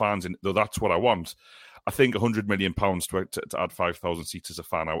getting more fans in, though that's what I want. I think £100 million to add 5,000 seats as a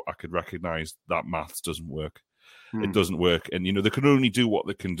fan, I could recognise that maths doesn't work. It doesn't work. And, they can only do what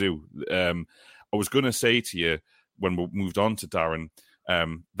they can do. I was going to say to you, when we moved on to Darren,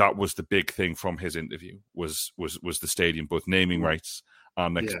 that was the big thing from his interview, was the stadium, both naming rights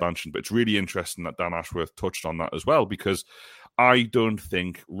and expansion. But it's really interesting that Dan Ashworth touched on that as well, because I don't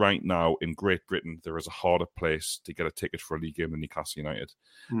think right now in Great Britain there is a harder place to get a ticket for a league game than Newcastle United.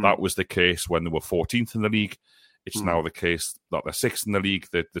 That was the case when they were 14th in the league. It's now the case that they're 6th in the league.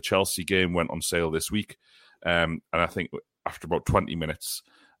 The Chelsea game went on sale this week. And I think after about 20 minutes,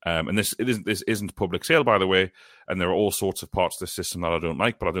 and this isn't public sale, by the way, and there are all sorts of parts of the system that I don't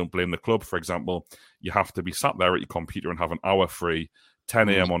like, but I don't blame the club. For example, you have to be sat there at your computer and have an hour free, 10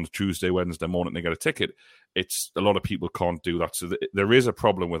 a.m. on Tuesday, Wednesday morning to get a ticket. It's a lot of people can't do that. So there is a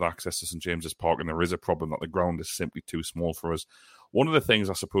problem with access to St James's Park, and there is a problem that the ground is simply too small for us. One of the things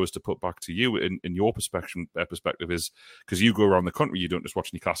I suppose to put back to you in your perspective is, because you go around the country, you don't just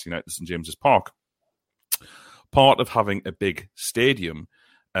watch Newcastle United at St James's Park. Part of having a big stadium,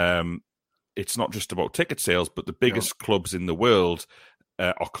 it's not just about ticket sales, but the biggest clubs in the world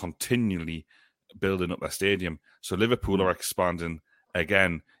are continually building up their stadium. So Liverpool are expanding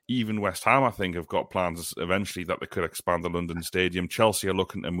again. Even West Ham, I think, have got plans eventually that they could expand the London Stadium. Chelsea are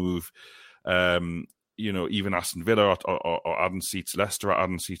looking to move. Even Aston Villa are adding seats. Leicester are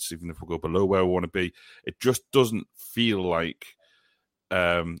adding seats, even if we go below where we want to be. It just doesn't feel like,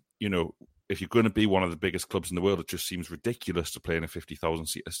 if you're going to be one of the biggest clubs in the world, it just seems ridiculous to play in a 50,000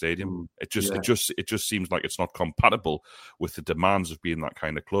 seater stadium. It just seems like it's not compatible with the demands of being that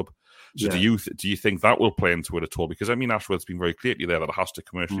kind of club. So do you think that will play into it at all? Because I mean, Ashworth's been very clear to you there that it has to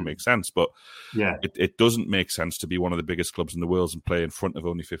commercially make sense, but it doesn't make sense to be one of the biggest clubs in the world and play in front of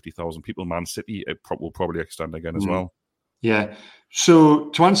only 50,000 people. Man City will probably extend again as well. Yeah. So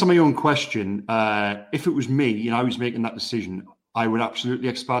to answer my own question, if it was me and I was making that decision, I would absolutely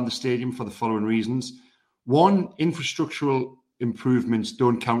expand the stadium for the following reasons. One, infrastructural improvements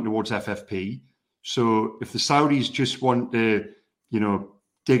don't count towards FFP. So if the Saudis just want to,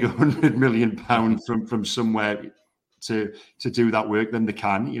 dig £100 million from somewhere to do that work, then they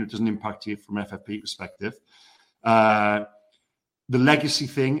can. It doesn't impact you from an FFP perspective. The legacy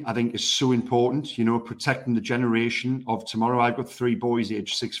thing, I think, is so important, protecting the generation of tomorrow. I've got 3 boys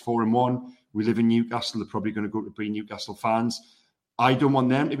aged 6, 4 and 1. We live in Newcastle. They're probably going to go to be Newcastle fans. I don't want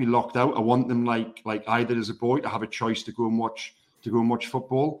them to be locked out. I want them like either as a boy to have a choice to go and watch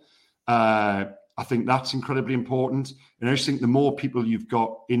football. I think that's incredibly important. And I just think the more people you've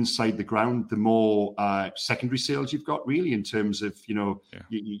got inside the ground, the more secondary sales you've got, really, in terms of your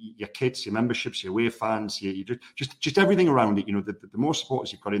kits, your memberships, your away fans, you just everything around it. The more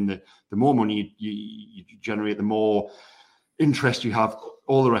supporters you've got in the more money you generate, the more interest you have,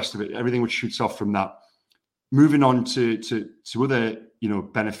 all the rest of it, everything which shoots off from that. Moving on to other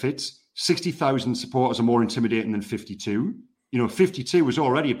benefits, 60,000 supporters are more intimidating than 52. 52 was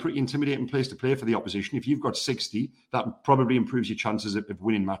already a pretty intimidating place to play for the opposition. If you've got 60, that probably improves your chances of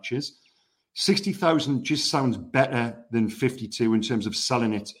winning matches. 60,000 just sounds better than 52 in terms of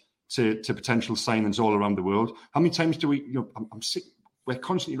selling it to potential signings all around the world. How many times do we, I'm sick. We're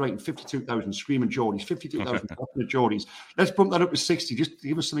constantly writing 52,000 screaming Geordies, 52,000 Geordies. Let's bump that up to 60, just to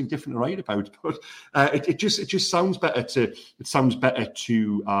give us something different to write about. But it just sounds better to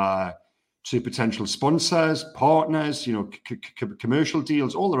potential sponsors, partners, commercial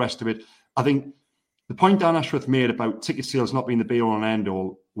deals, all the rest of it. I think the point Dan Ashworth made about ticket sales not being the be-all and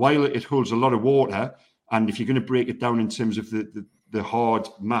end-all, while it holds a lot of water, and if you're going to break it down in terms of the hard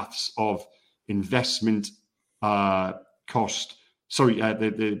maths of investment cost,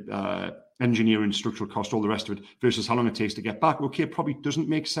 the engineering, structural cost, all the rest of it, versus how long it takes to get back, okay, it probably doesn't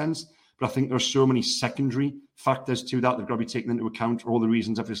make sense. But I think there are so many secondary factors to that have got to be taken into account, for all the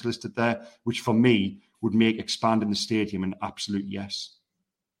reasons I've just listed there, which for me would make expanding the stadium an absolute yes.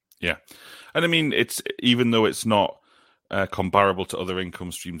 Yeah. And I mean, it's even though it's not comparable to other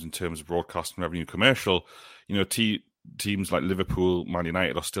income streams in terms of broadcasting revenue, commercial, teams like Liverpool, Man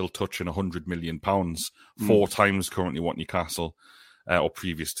United are still touching £100 million, 4 times currently what Newcastle, or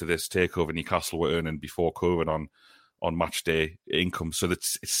previous to this takeover, Newcastle were earning before COVID on match day income. So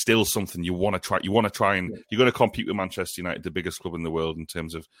it's still something you want to try. You want to try and you're going to compete with Manchester United, the biggest club in the world in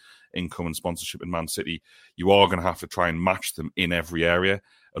terms of income and sponsorship, in Man City. You are going to have to try and match them in every area.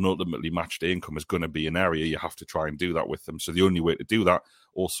 And ultimately, match day income is going to be an area you have to try and do that with them. So the only way to do that,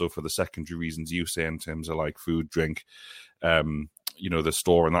 also for the secondary reasons you say in terms of like food, drink, the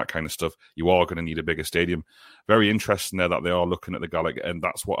store and that kind of stuff, you are going to need a bigger stadium. Very interesting there that they are looking at the Gallagher, and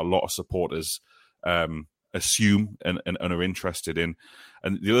that's what a lot of supporters assume and are interested in.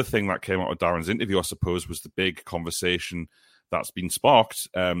 And the other thing that came out of Darren's interview, I suppose, was the big conversation that's been sparked,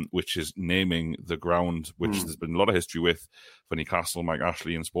 which is naming the ground, which there's been a lot of history with for Newcastle, Mike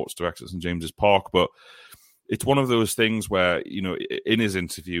Ashley and sports director at St James's Park. But it's one of those things where, in his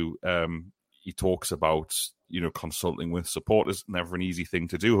interview, he talks about, consulting with supporters, never an easy thing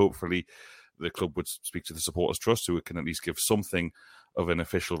to do. Hopefully the club would speak to the Supporters Trust, who can at least give something of an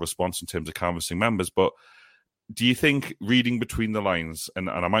official response in terms of canvassing members. But do you think, reading between the lines, and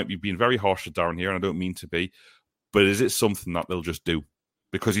I might be being very harsh to Darren here, and I don't mean to be, but is it something that they'll just do?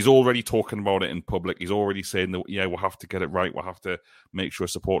 Because he's already talking about it in public. He's already saying that, we'll have to get it right. We'll have to make sure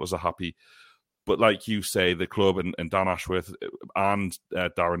supporters are happy. But like you say, the club and Dan Ashworth and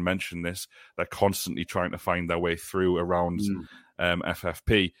Darren mentioned this, they're constantly trying to find their way through around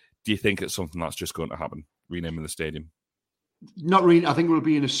FFP. Do you think it's something that's just going to happen, renaming the stadium? Not really. I think it will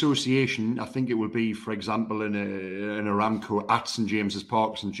be an association. I think it will be, for example, an Aramco at St James's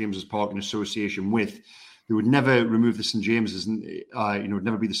Park in association with. They would never remove the St James's, and would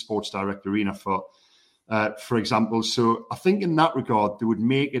never be the Sports Direct Arena, for example. So I think in that regard, they would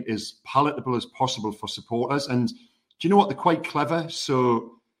make it as palatable as possible for supporters. And do you know what? They're quite clever.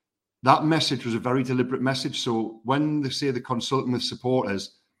 So that message was a very deliberate message. So when they say they're consulting with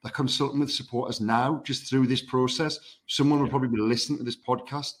supporters, they're consulting with supporters now, just through this process. Someone will probably be listening to this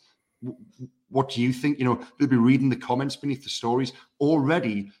podcast. What do you think? They'll be reading the comments beneath the stories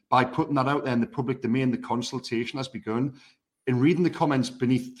already. By putting that out there in the public domain, the consultation has begun. in reading the comments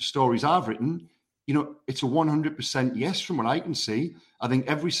beneath the stories I've written, it's a 100% yes from what I can see. I think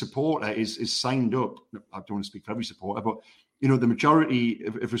every supporter is signed up. I don't want to speak for every supporter, but the majority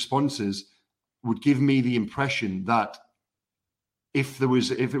of responses would give me the impression that if it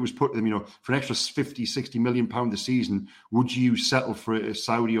was put to them, for an extra 50, 60 million pound a season, would you settle for a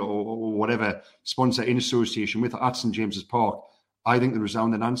Saudi or whatever sponsor in association with at St James's Park? I think the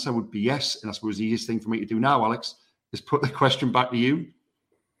resounding answer would be yes. And I suppose the easiest thing for me to do now, Alex, is put the question back to you.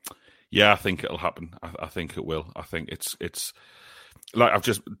 Yeah, I think it'll happen. I think it will. I think it's like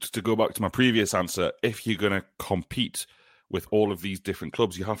to go back to my previous answer, if you're going to compete with all of these different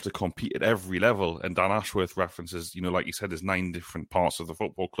clubs, you have to compete at every level. And Dan Ashworth references, like you said, there's 9 different parts of the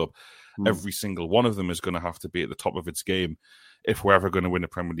football club. Every single one of them is going to have to be at the top of its game if we're ever going to win a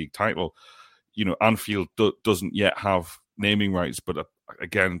Premier League title. Anfield doesn't yet have naming rights, but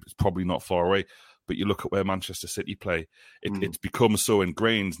again, it's probably not far away. But you look at where Manchester City play, it's become so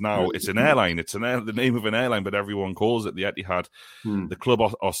ingrained now. It's an airline. It's the name of an airline, but everyone calls it the Etihad. The club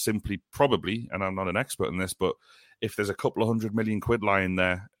are simply, probably, and I'm not an expert in this, but if there's a couple of £100 million lying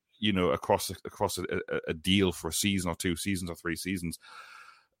there, across a deal for a season or 2 seasons or 3 seasons,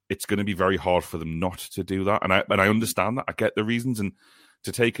 it's going to be very hard for them not to do that. And I understand that. I get the reasons. And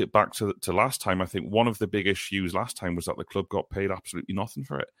to take it back to last time, I think one of the big issues last time was that the club got paid absolutely nothing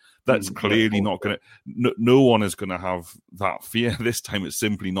for it. That's clearly not going to... No one is going to have that fear this time. It's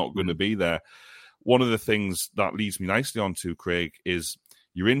simply not going to be there. One of the things that leads me nicely onto, Craig, is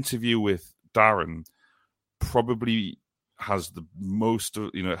your interview with Darren probably has the most,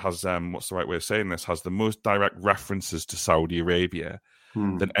 has what's the right way of saying this, has the most direct references to Saudi Arabia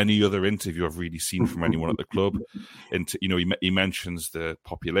than any other interview I've really seen from anyone at the club. And he mentions the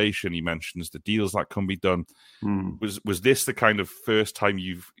population, he mentions the deals that can be done. Was this the kind of first time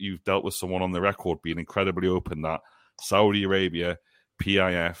you've dealt with someone on the record being incredibly open that Saudi Arabia,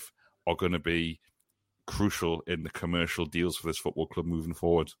 PIF are going to be crucial in the commercial deals for this football club moving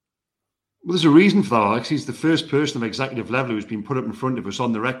forward? Well, there's a reason for that, Alex. He's the first person of executive level who's been put up in front of us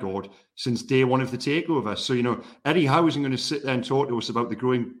on the record since day one of the takeover. So, Eddie Howe isn't going to sit there and talk to us about the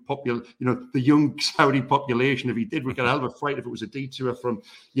growing the young Saudi population. If he did, we could have a fright if it was a detour from,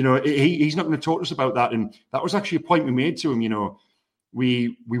 he's not going to talk to us about that. And that was actually a point we made to him.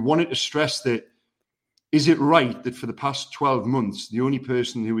 We wanted to stress that, is it right that for the past 12 months, the only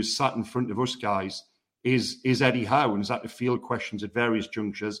person who is sat in front of us guys is Eddie Howe and has had to field questions at various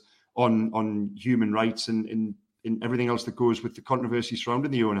junctures on human rights and in everything else that goes with the controversy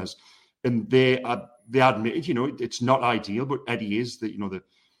surrounding the owners. And they admitted, it's not ideal, but Eddie is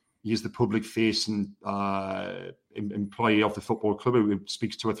he is the public face and employee of the football club who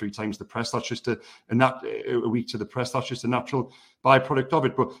speaks 2 or 3 times to the press. That's just a week to the press. That's just a natural byproduct of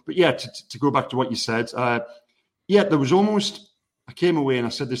it. But yeah, to go back to what you said, there was almost, I came away and I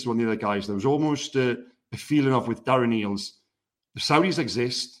said this to one of the other guys, there was almost a feeling of with Darren Eales, the Saudis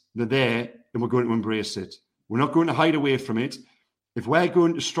exist, they're there, and we're going to embrace it. We're not going to hide away from it. If we're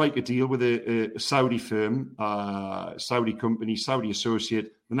going to strike a deal with a Saudi firm, Saudi company, Saudi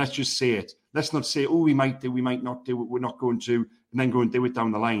associate, then let's just say it. Let's not say, we might do, we might not do, we're not going to, and then go and do it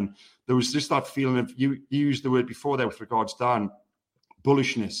down the line. There was just that feeling of, you used the word before there with regards to Dan,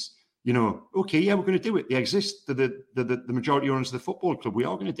 bullishness. Okay, yeah, we're going to do it. They exist. The majority owners of the football club. We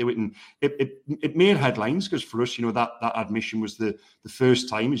are going to do it. And it made headlines because for us, that admission was the first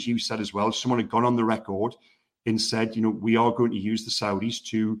time, as you said as well, someone had gone on the record and said, we are going to use the Saudis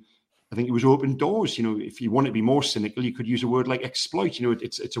to, I think it was open doors. If you want to be more cynical, you could use a word like exploit.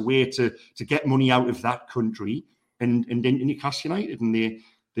 It's a way to get money out of that country and into Newcastle United. And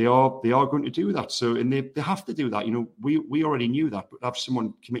they are going to do that. So, and they have to do that. We already knew that, but have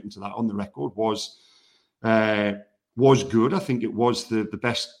someone committing to that on the record was good. I think it was the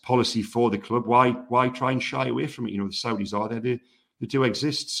best policy for the club. Why try and shy away from it? The Saudis are there. They do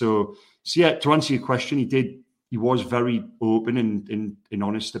exist. So yeah, to answer your question, he was very open and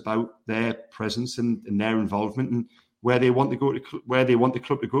honest about their presence and their involvement and where they want to go where they want the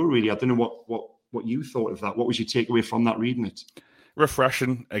club to go. Really, I don't know what you thought of that. What was your takeaway from that reading it?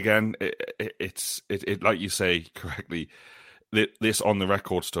 Refreshing again. It's like you say correctly. This on the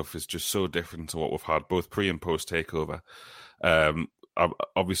record stuff is just so different to what we've had both pre and post takeover. I've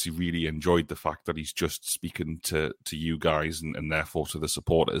obviously really enjoyed the fact that he's just speaking to you guys and therefore to the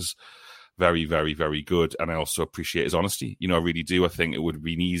supporters. Very, very, very good. And I also appreciate his honesty. I really do. I think it would have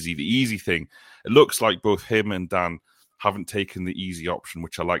been the easy thing. It looks like both him and Dan haven't taken the easy option,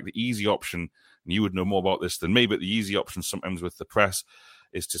 which I like. The easy option, and you would know more about this than me, but the easy option sometimes with the press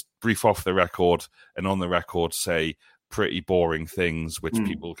is to brief off the record and on the record say, pretty boring things which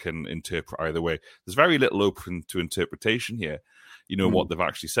people can interpret either way. There's very little open to interpretation here. What they've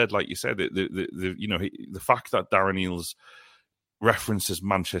actually said, like you said, the fact that Darren Eales references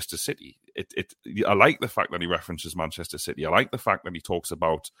Manchester City. I like the fact that he references Manchester City. I like the fact that he talks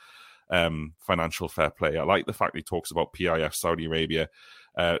about financial fair play. I like the fact that he talks about PIF Saudi Arabia,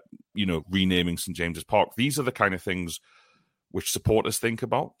 renaming St James's Park. These are the kind of things which supporters think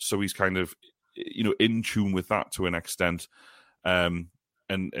about. So he's kind of, in tune with that to an extent. And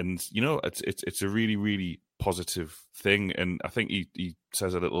it's a really, really positive thing. And I think he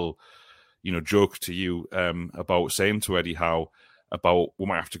says a little, joke to you about saying to Eddie Howe about we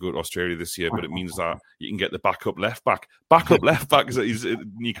might have to go to Australia this year, but it means that you can get the backup left back. Backup left back is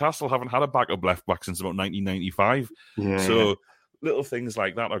Newcastle haven't had a backup left back since about 1995. Yeah. So little things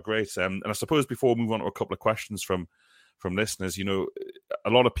like that are great. And I suppose before we move on to a couple of questions from listeners, a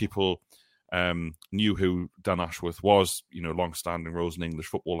lot of people knew who Dan Ashworth was, long-standing rose in English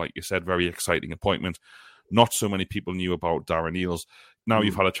football, like you said, very exciting appointment. Not so many people knew about Darren Eales. Now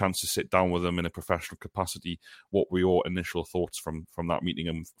you've had a chance to sit down with him in a professional capacity. What were your initial thoughts from that meeting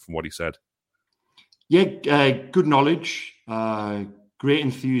and from what he said? Yeah, good knowledge, great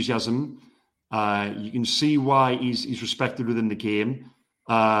enthusiasm. You can see why he's respected within the game.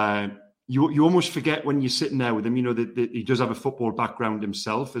 You almost forget when you're sitting there with him, that he does have a football background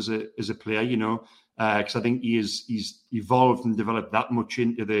himself as a player, because I think he's evolved and developed that much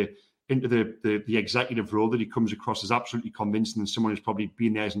into the executive role that he comes across as absolutely convincing and someone who's probably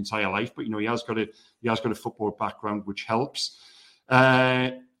been there his entire life. But he has got a football background which helps. He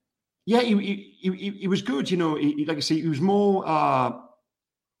was good. Like I say, it was more.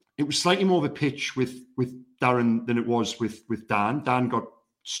 It was slightly more of a pitch with Darren than it was with Dan. Dan got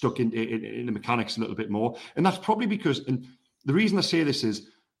stuck in the mechanics a little bit more, and that's probably because. And the reason I say this is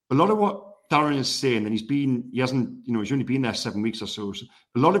a lot of what Darren is saying, and he's only been there 7 weeks or so. So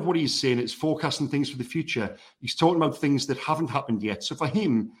a lot of what he's saying is forecasting things for the future. He's talking about things that haven't happened yet. So for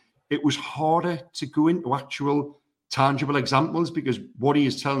him, it was harder to go into actual tangible examples because what he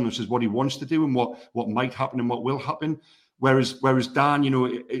is telling us is what he wants to do and what might happen and what will happen. Whereas Dan,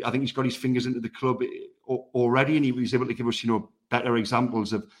 I think he's got his fingers into the club already, and he was able to give us, better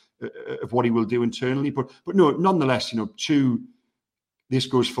examples of what he will do internally. But no, nonetheless, this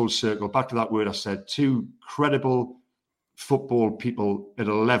goes full circle. Back to that word I said, two credible football people at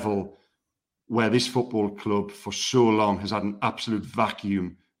a level where this football club for so long has had an absolute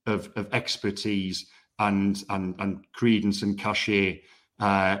vacuum of expertise and credence and cachet,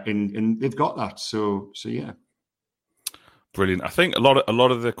 and they've got that. So yeah. Brilliant. I think a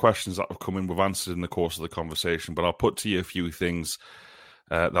lot of the questions that have come in we've answered in the course of the conversation, but I'll put to you a few things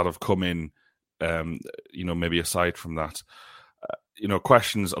that have come in, maybe aside from that. A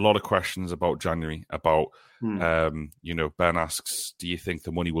lot of questions about January, about, Ben asks, do you think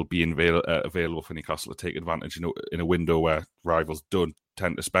the money will be available for Newcastle to take advantage, in a window where rivals don't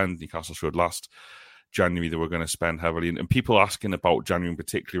tend to spend? Newcastle showed last January they were going to spend heavily. And people asking about January in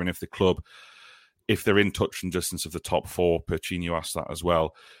particular, and if the club, if they're in touch and distance of the top four, Percino asked that as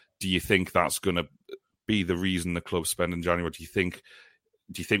well. Do you think that's going to be the reason the club spend in January? Do you think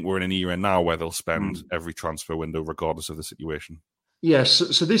we're in an era now where they'll spend every transfer window regardless of the situation? Yes.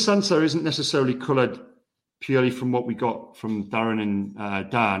 So this answer isn't necessarily coloured purely from what we got from Darren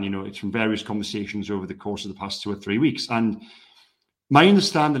and Dan. It's from various conversations over the course of the past 2 or 3 weeks. And my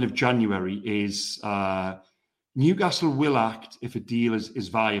understanding of January is Newcastle will act if a deal is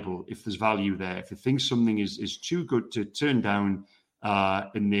viable, if there's value there, if they think something is too good to turn down,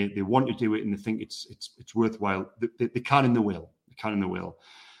 and they want to do it and they think it's worthwhile. They can and they will. They can and they will.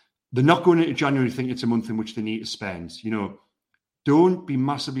 They're not going into January thinking it's a month in which they need to spend. Don't be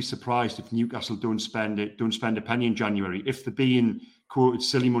massively surprised if Newcastle don't spend a penny in January. If they're being quoted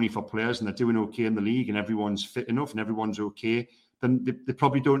silly money for players and they're doing okay in the league and everyone's fit enough and everyone's okay, then they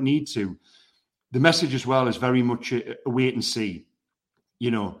probably don't need to. The message as well is very much a wait and see.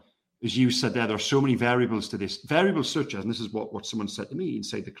 As you said there are so many variables to this. Variables such as, and this is what someone said to me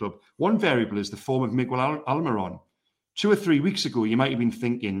inside the club, one variable is the form of Miguel Almiron. 2 or 3 weeks ago, you might have been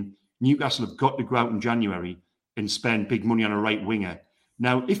thinking Newcastle have got to go out in January and spend big money on a right winger.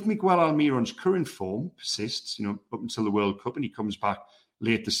 Now, if Miguel Almiron's current form persists, up until the World Cup and he comes back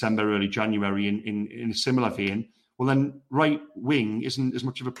late December, early January in a similar vein, well, then right wing isn't as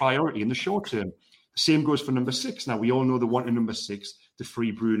much of a priority in the short term. The same goes for number 6. Now, we all know they want a number 6 to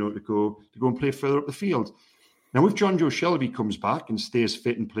free Bruno to go and play further up the field. Now, if John Joe Shelby comes back and stays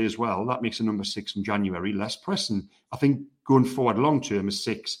fit and plays well, that makes a number 6 in January less pressing. I think going forward long term, a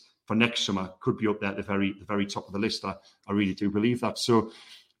 6 for next summer could be up there at the very top of the list. I really do believe that. So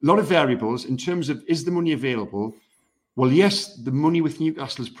a lot of variables in terms of, is the money available? Well, yes, the money with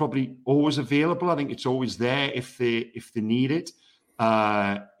Newcastle is probably always available. I think it's always there if they need it.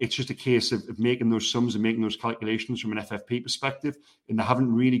 It's just a case of making those sums and making those calculations from an FFP perspective, and they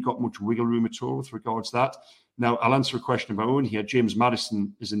haven't really got much wiggle room at all with regards to that. Now, I'll answer a question of my own here. James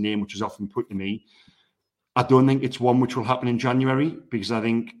Maddison is a name which is often put to me. I don't think it's one which will happen in January, because I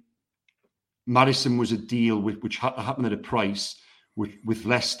think Maddison was a deal which happened at a price with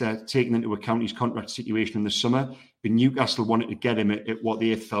Leicester taking into account his contract situation in the summer. But Newcastle wanted to get him at what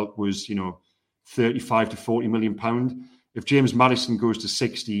they felt was, 35 to 40 million pound. If James Maddison goes to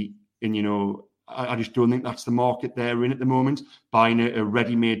 60, and, I just don't think that's the market they're in at the moment, buying a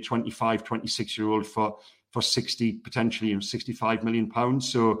ready-made 25, 26-year-old for 60, potentially 65 million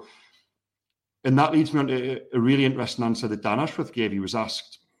pounds. So, and that leads me on to a really interesting answer that Dan Ashworth gave. He was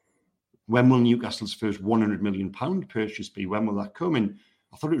asked, when will Newcastle's first £100 million purchase be? When will that come? And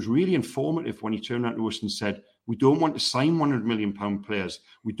I thought it was really informative when he turned around to us and said, we don't want to sign £100 million players.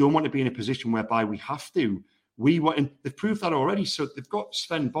 We don't want to be in a position whereby we have to. We want, and they've proved that already. So they've got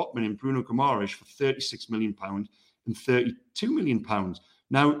Sven Botman and Bruno Guimaraes for £36 million and £32 million.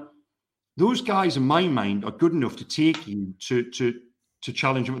 Now, those guys, in my mind, are good enough to take you to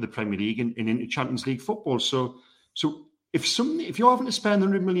challenge them at the Premier League and into Champions League football. So if you're having to spend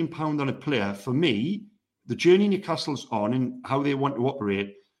 £100 million on a player, for me, the journey Newcastle's on and how they want to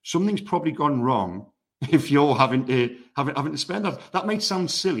operate, something's probably gone wrong if you're having to spend that. That might sound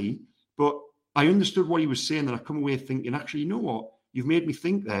silly, but I understood what he was saying, and I come away thinking, actually, you know what? You've made me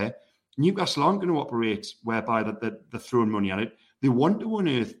think there. Newcastle aren't going to operate whereby they're throwing money at it. They want to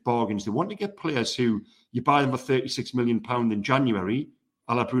unearth bargains. They want to get players who you buy them for £36 million in January,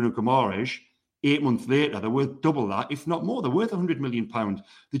 a la Bruno Guimaraes. 8 months later, they're worth double that, if not more. They're worth £100 million.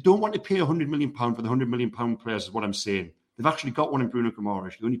 They don't want to pay £100 million for the £100 million players, is what I'm saying. They've actually got one in Bruno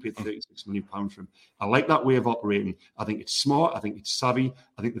Guimaraes. They only paid £36 million for him. I like that way of operating. I think it's smart. I think it's savvy.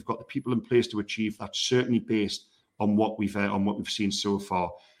 I think they've got the people in place to achieve that, certainly based on what we've seen so far.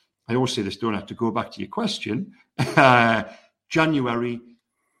 I always say this, don't have to go back to your question. January,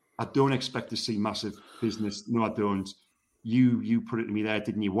 I don't expect to see massive business. No, I don't. You put it to me there,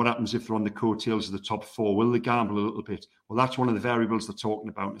 didn't you? What happens if they're on the coattails of the top four? Will they gamble a little bit? Well, that's one of the variables they're talking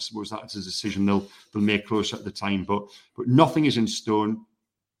about. And I suppose that's a decision they'll make closer at the time. But nothing is in stone.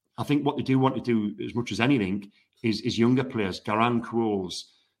 I think what they do want to do, as much as anything, is younger players. Garang Kuols,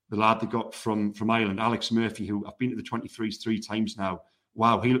 the lad they got from Ireland, Alex Murphy, who I've been to the 23s 3 times now.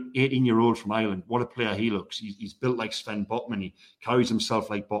 Wow, 18-year-old from Ireland. What a player he looks. He's built like Sven Botman. He carries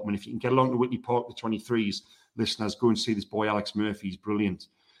himself like Botman. If you can get along to Whitley Park, the 23s, listeners, go and see this boy, Alex Murphy. He's brilliant.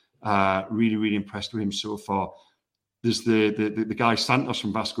 Really, really impressed with him so far. There's the guy Santos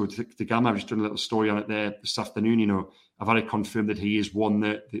from Vasco da Gama. I've just done a little story on it there this afternoon. I've had it confirmed that he is one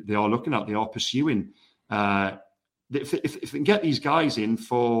that they are looking at, they are pursuing. If they can get these guys in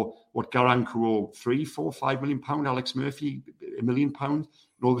for what Garang Kuo, £3, £4, £5 million, Alex Murphy, £1 million, and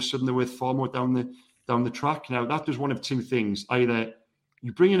all of a sudden they're worth far more down the track. Now that does one of two things: either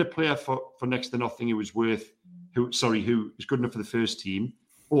you bring in a player for next to nothing who is good enough for the first team,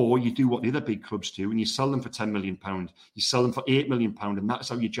 or you do what the other big clubs do and you sell them for £10 million, you sell them for £8 million, and that's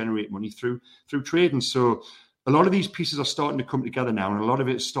how you generate money through trading. So a lot of these pieces are starting to come together now, and a lot of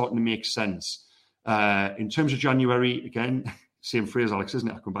it is starting to make sense. In terms of January, again, same phrase, Alex, isn't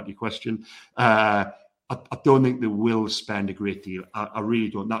it? I'll come back to your question. I don't think they will spend a great deal. I really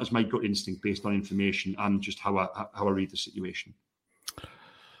don't. That was my gut instinct based on information and just how I read the situation.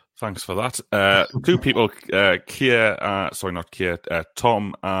 Thanks for that. Two people,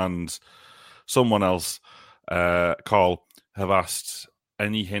 Tom and someone else, Carl, have asked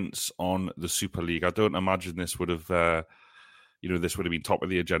any hints on the Super League. I don't imagine this would have... this would have been top of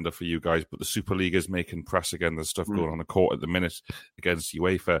the agenda for you guys, but the Super League is making press again. There's stuff going on the court at the minute against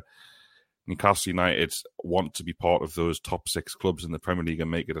UEFA. Newcastle United want to be part of those top 6 clubs in the Premier League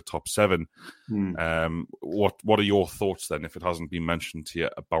and make it a top 7. What are your thoughts then, if it hasn't been mentioned to you,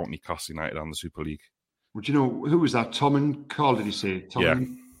 about Newcastle United and the Super League? Well, do you know, who was that? Tom and Carl, did he say?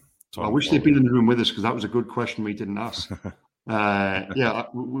 Tom. Tom, I wish they'd been in the room with us, because that was a good question we didn't ask.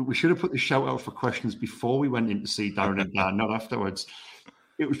 We should have put the shout out for questions before we went in to see Darren and Dan, not afterwards.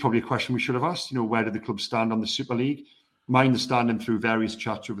 It was probably a question we should have asked. Where do the clubs stand on the Super League? My understanding through various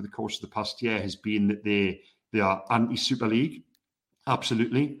chats over the course of the past year has been that they are anti-Super League.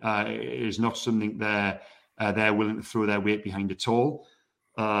 Absolutely, it is not something they're willing to throw their weight behind at all.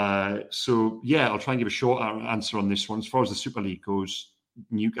 I'll try and give a short answer on this one. As far as the Super League goes,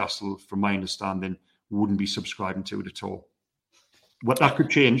 Newcastle, from my understanding, wouldn't be subscribing to it at all. But that could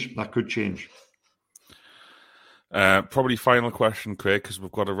change. Probably final question, Craig, because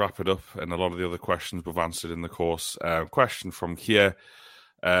we've got to wrap it up, and a lot of the other questions we've answered in the course. Question from here.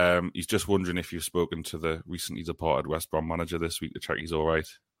 He's just wondering if you've spoken to the recently departed West Brom manager this week to check he's all right.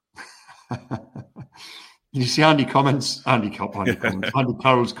 You see Andy Carroll's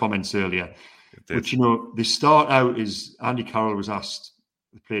comments earlier, which, they start out is Andy Carroll was asked,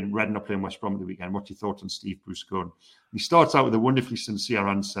 Reading are playing West Brom at the weekend, what do you thought on Steve Bruce going? He starts out with a wonderfully sincere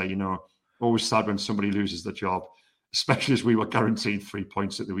answer, always sad when somebody loses their job, especially as we were guaranteed 3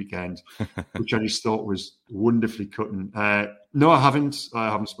 points at the weekend, which I just thought was wonderfully cutting. No, I haven't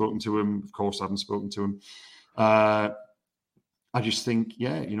spoken to him. Of course, I haven't spoken to him. I just think,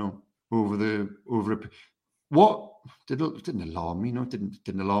 what didn't alarm me. No, it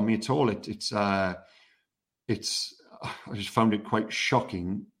didn't alarm me at all. It's I just found it quite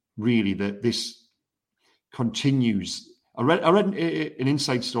shocking, really, that this continues. I read an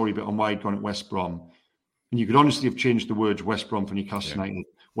inside story bit on why I'd gone at West Brom, and you could honestly have changed the words West Brom for Newcastle United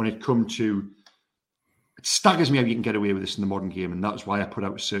when it come to. It staggers me how you can get away with this in the modern game, and that's why I put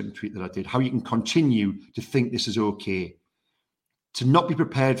out a certain tweet that I did. How you can continue to think this is okay, to not be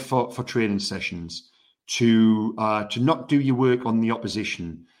prepared for training sessions, to not do your work on the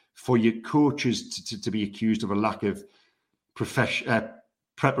opposition, for your coaches to be accused of a lack of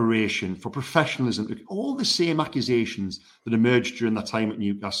preparation, for professionalism, all the same accusations that emerged during that time at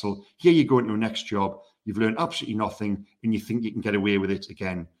Newcastle. Here you go into your next job, you've learned absolutely nothing, and you think you can get away with it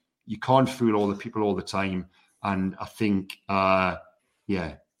again. You can't fool all the people all the time. And I think, I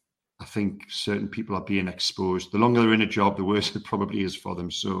think certain people are being exposed. The longer they're in a job, the worse it probably is for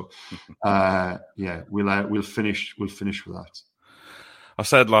them. So, we'll finish with that. I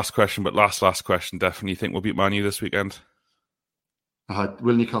said last question, but last question. Definitely think we'll beat Man U this weekend.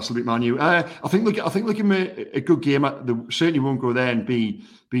 Will Newcastle beat Man U? I think they'll give them a good game. They certainly won't go there and be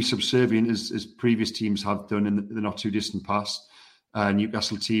subservient as previous teams have done in the not too distant past.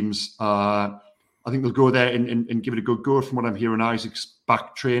 Newcastle teams, I think they'll go there and give it a good go. From what I'm hearing, Isaac's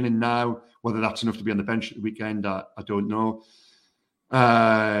back training now. Whether that's enough to be on the bench at the weekend, I don't know.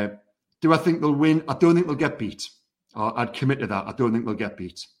 Do I think they'll win? I don't think they'll get beat. I'd commit to that. I don't think they'll get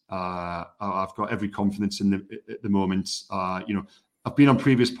beat. I've got every confidence at the moment. I've been on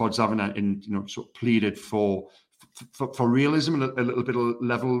previous pods, haven't I, and sort of pleaded for realism and a little bit of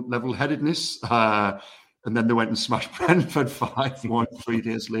level-headedness. And then they went and smashed Brentford 5-1 3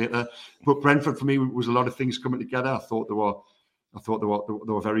 days later. But Brentford, for me, was a lot of things coming together. I thought they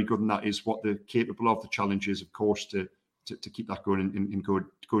were very good, and that is what they're capable of. The challenge is, of course, to keep that going and go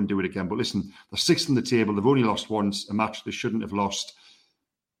and do it again. But listen, they're sixth in the table. They've only lost once, a match they shouldn't have lost.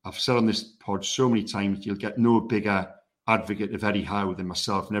 I've said on this pod so many times, you'll get no bigger advocate of Eddie Howe than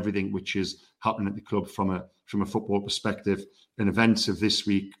myself and everything which is happening at the club from a football perspective. And events of this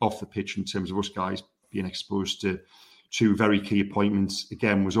week off the pitch in terms of us guys being exposed to two very key appointments,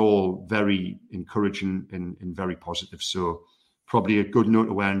 again, was all very encouraging and very positive. So probably a good note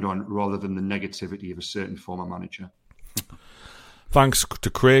to end on rather than the negativity of a certain former manager. Thanks to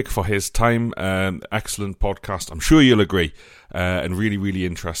Craig for his time. Excellent podcast. I'm sure you'll agree. And really, really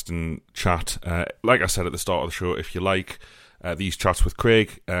interesting chat. Like I said at the start of the show, if you like these chats with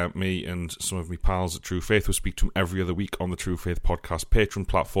Craig, me and some of my pals at True Faith, we'll speak to him every other week on the True Faith podcast Patreon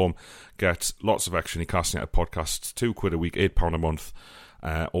platform. Get lots of extra Newcastle United podcasts, £2 a week, £8 a month,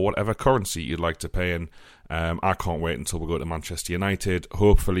 or whatever currency you'd like to pay in. I can't wait until we go to Manchester United.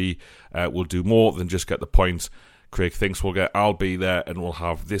 Hopefully we'll do more than just get the point. Craig thinks I'll be there, and we'll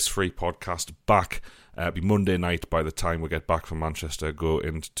have this free podcast back. It'll be Monday night by the time we get back from Manchester, go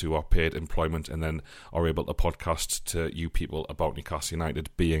into our paid employment, and then are able to podcast to you people about Newcastle United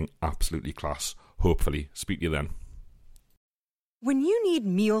being absolutely class. Hopefully. Speak to you then. When you need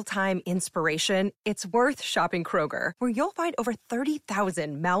mealtime inspiration, it's worth shopping Kroger, where you'll find over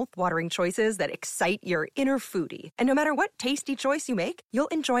 30,000 mouth-watering choices that excite your inner foodie. And no matter what tasty choice you make, you'll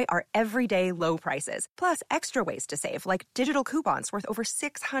enjoy our everyday low prices, plus extra ways to save, like digital coupons worth over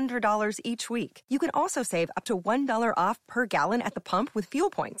 $600 each week. You can also save up to $1 off per gallon at the pump with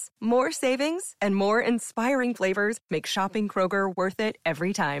fuel points. More savings and more inspiring flavors make shopping Kroger worth it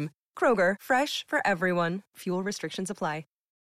every time. Kroger, fresh for everyone. Fuel restrictions apply.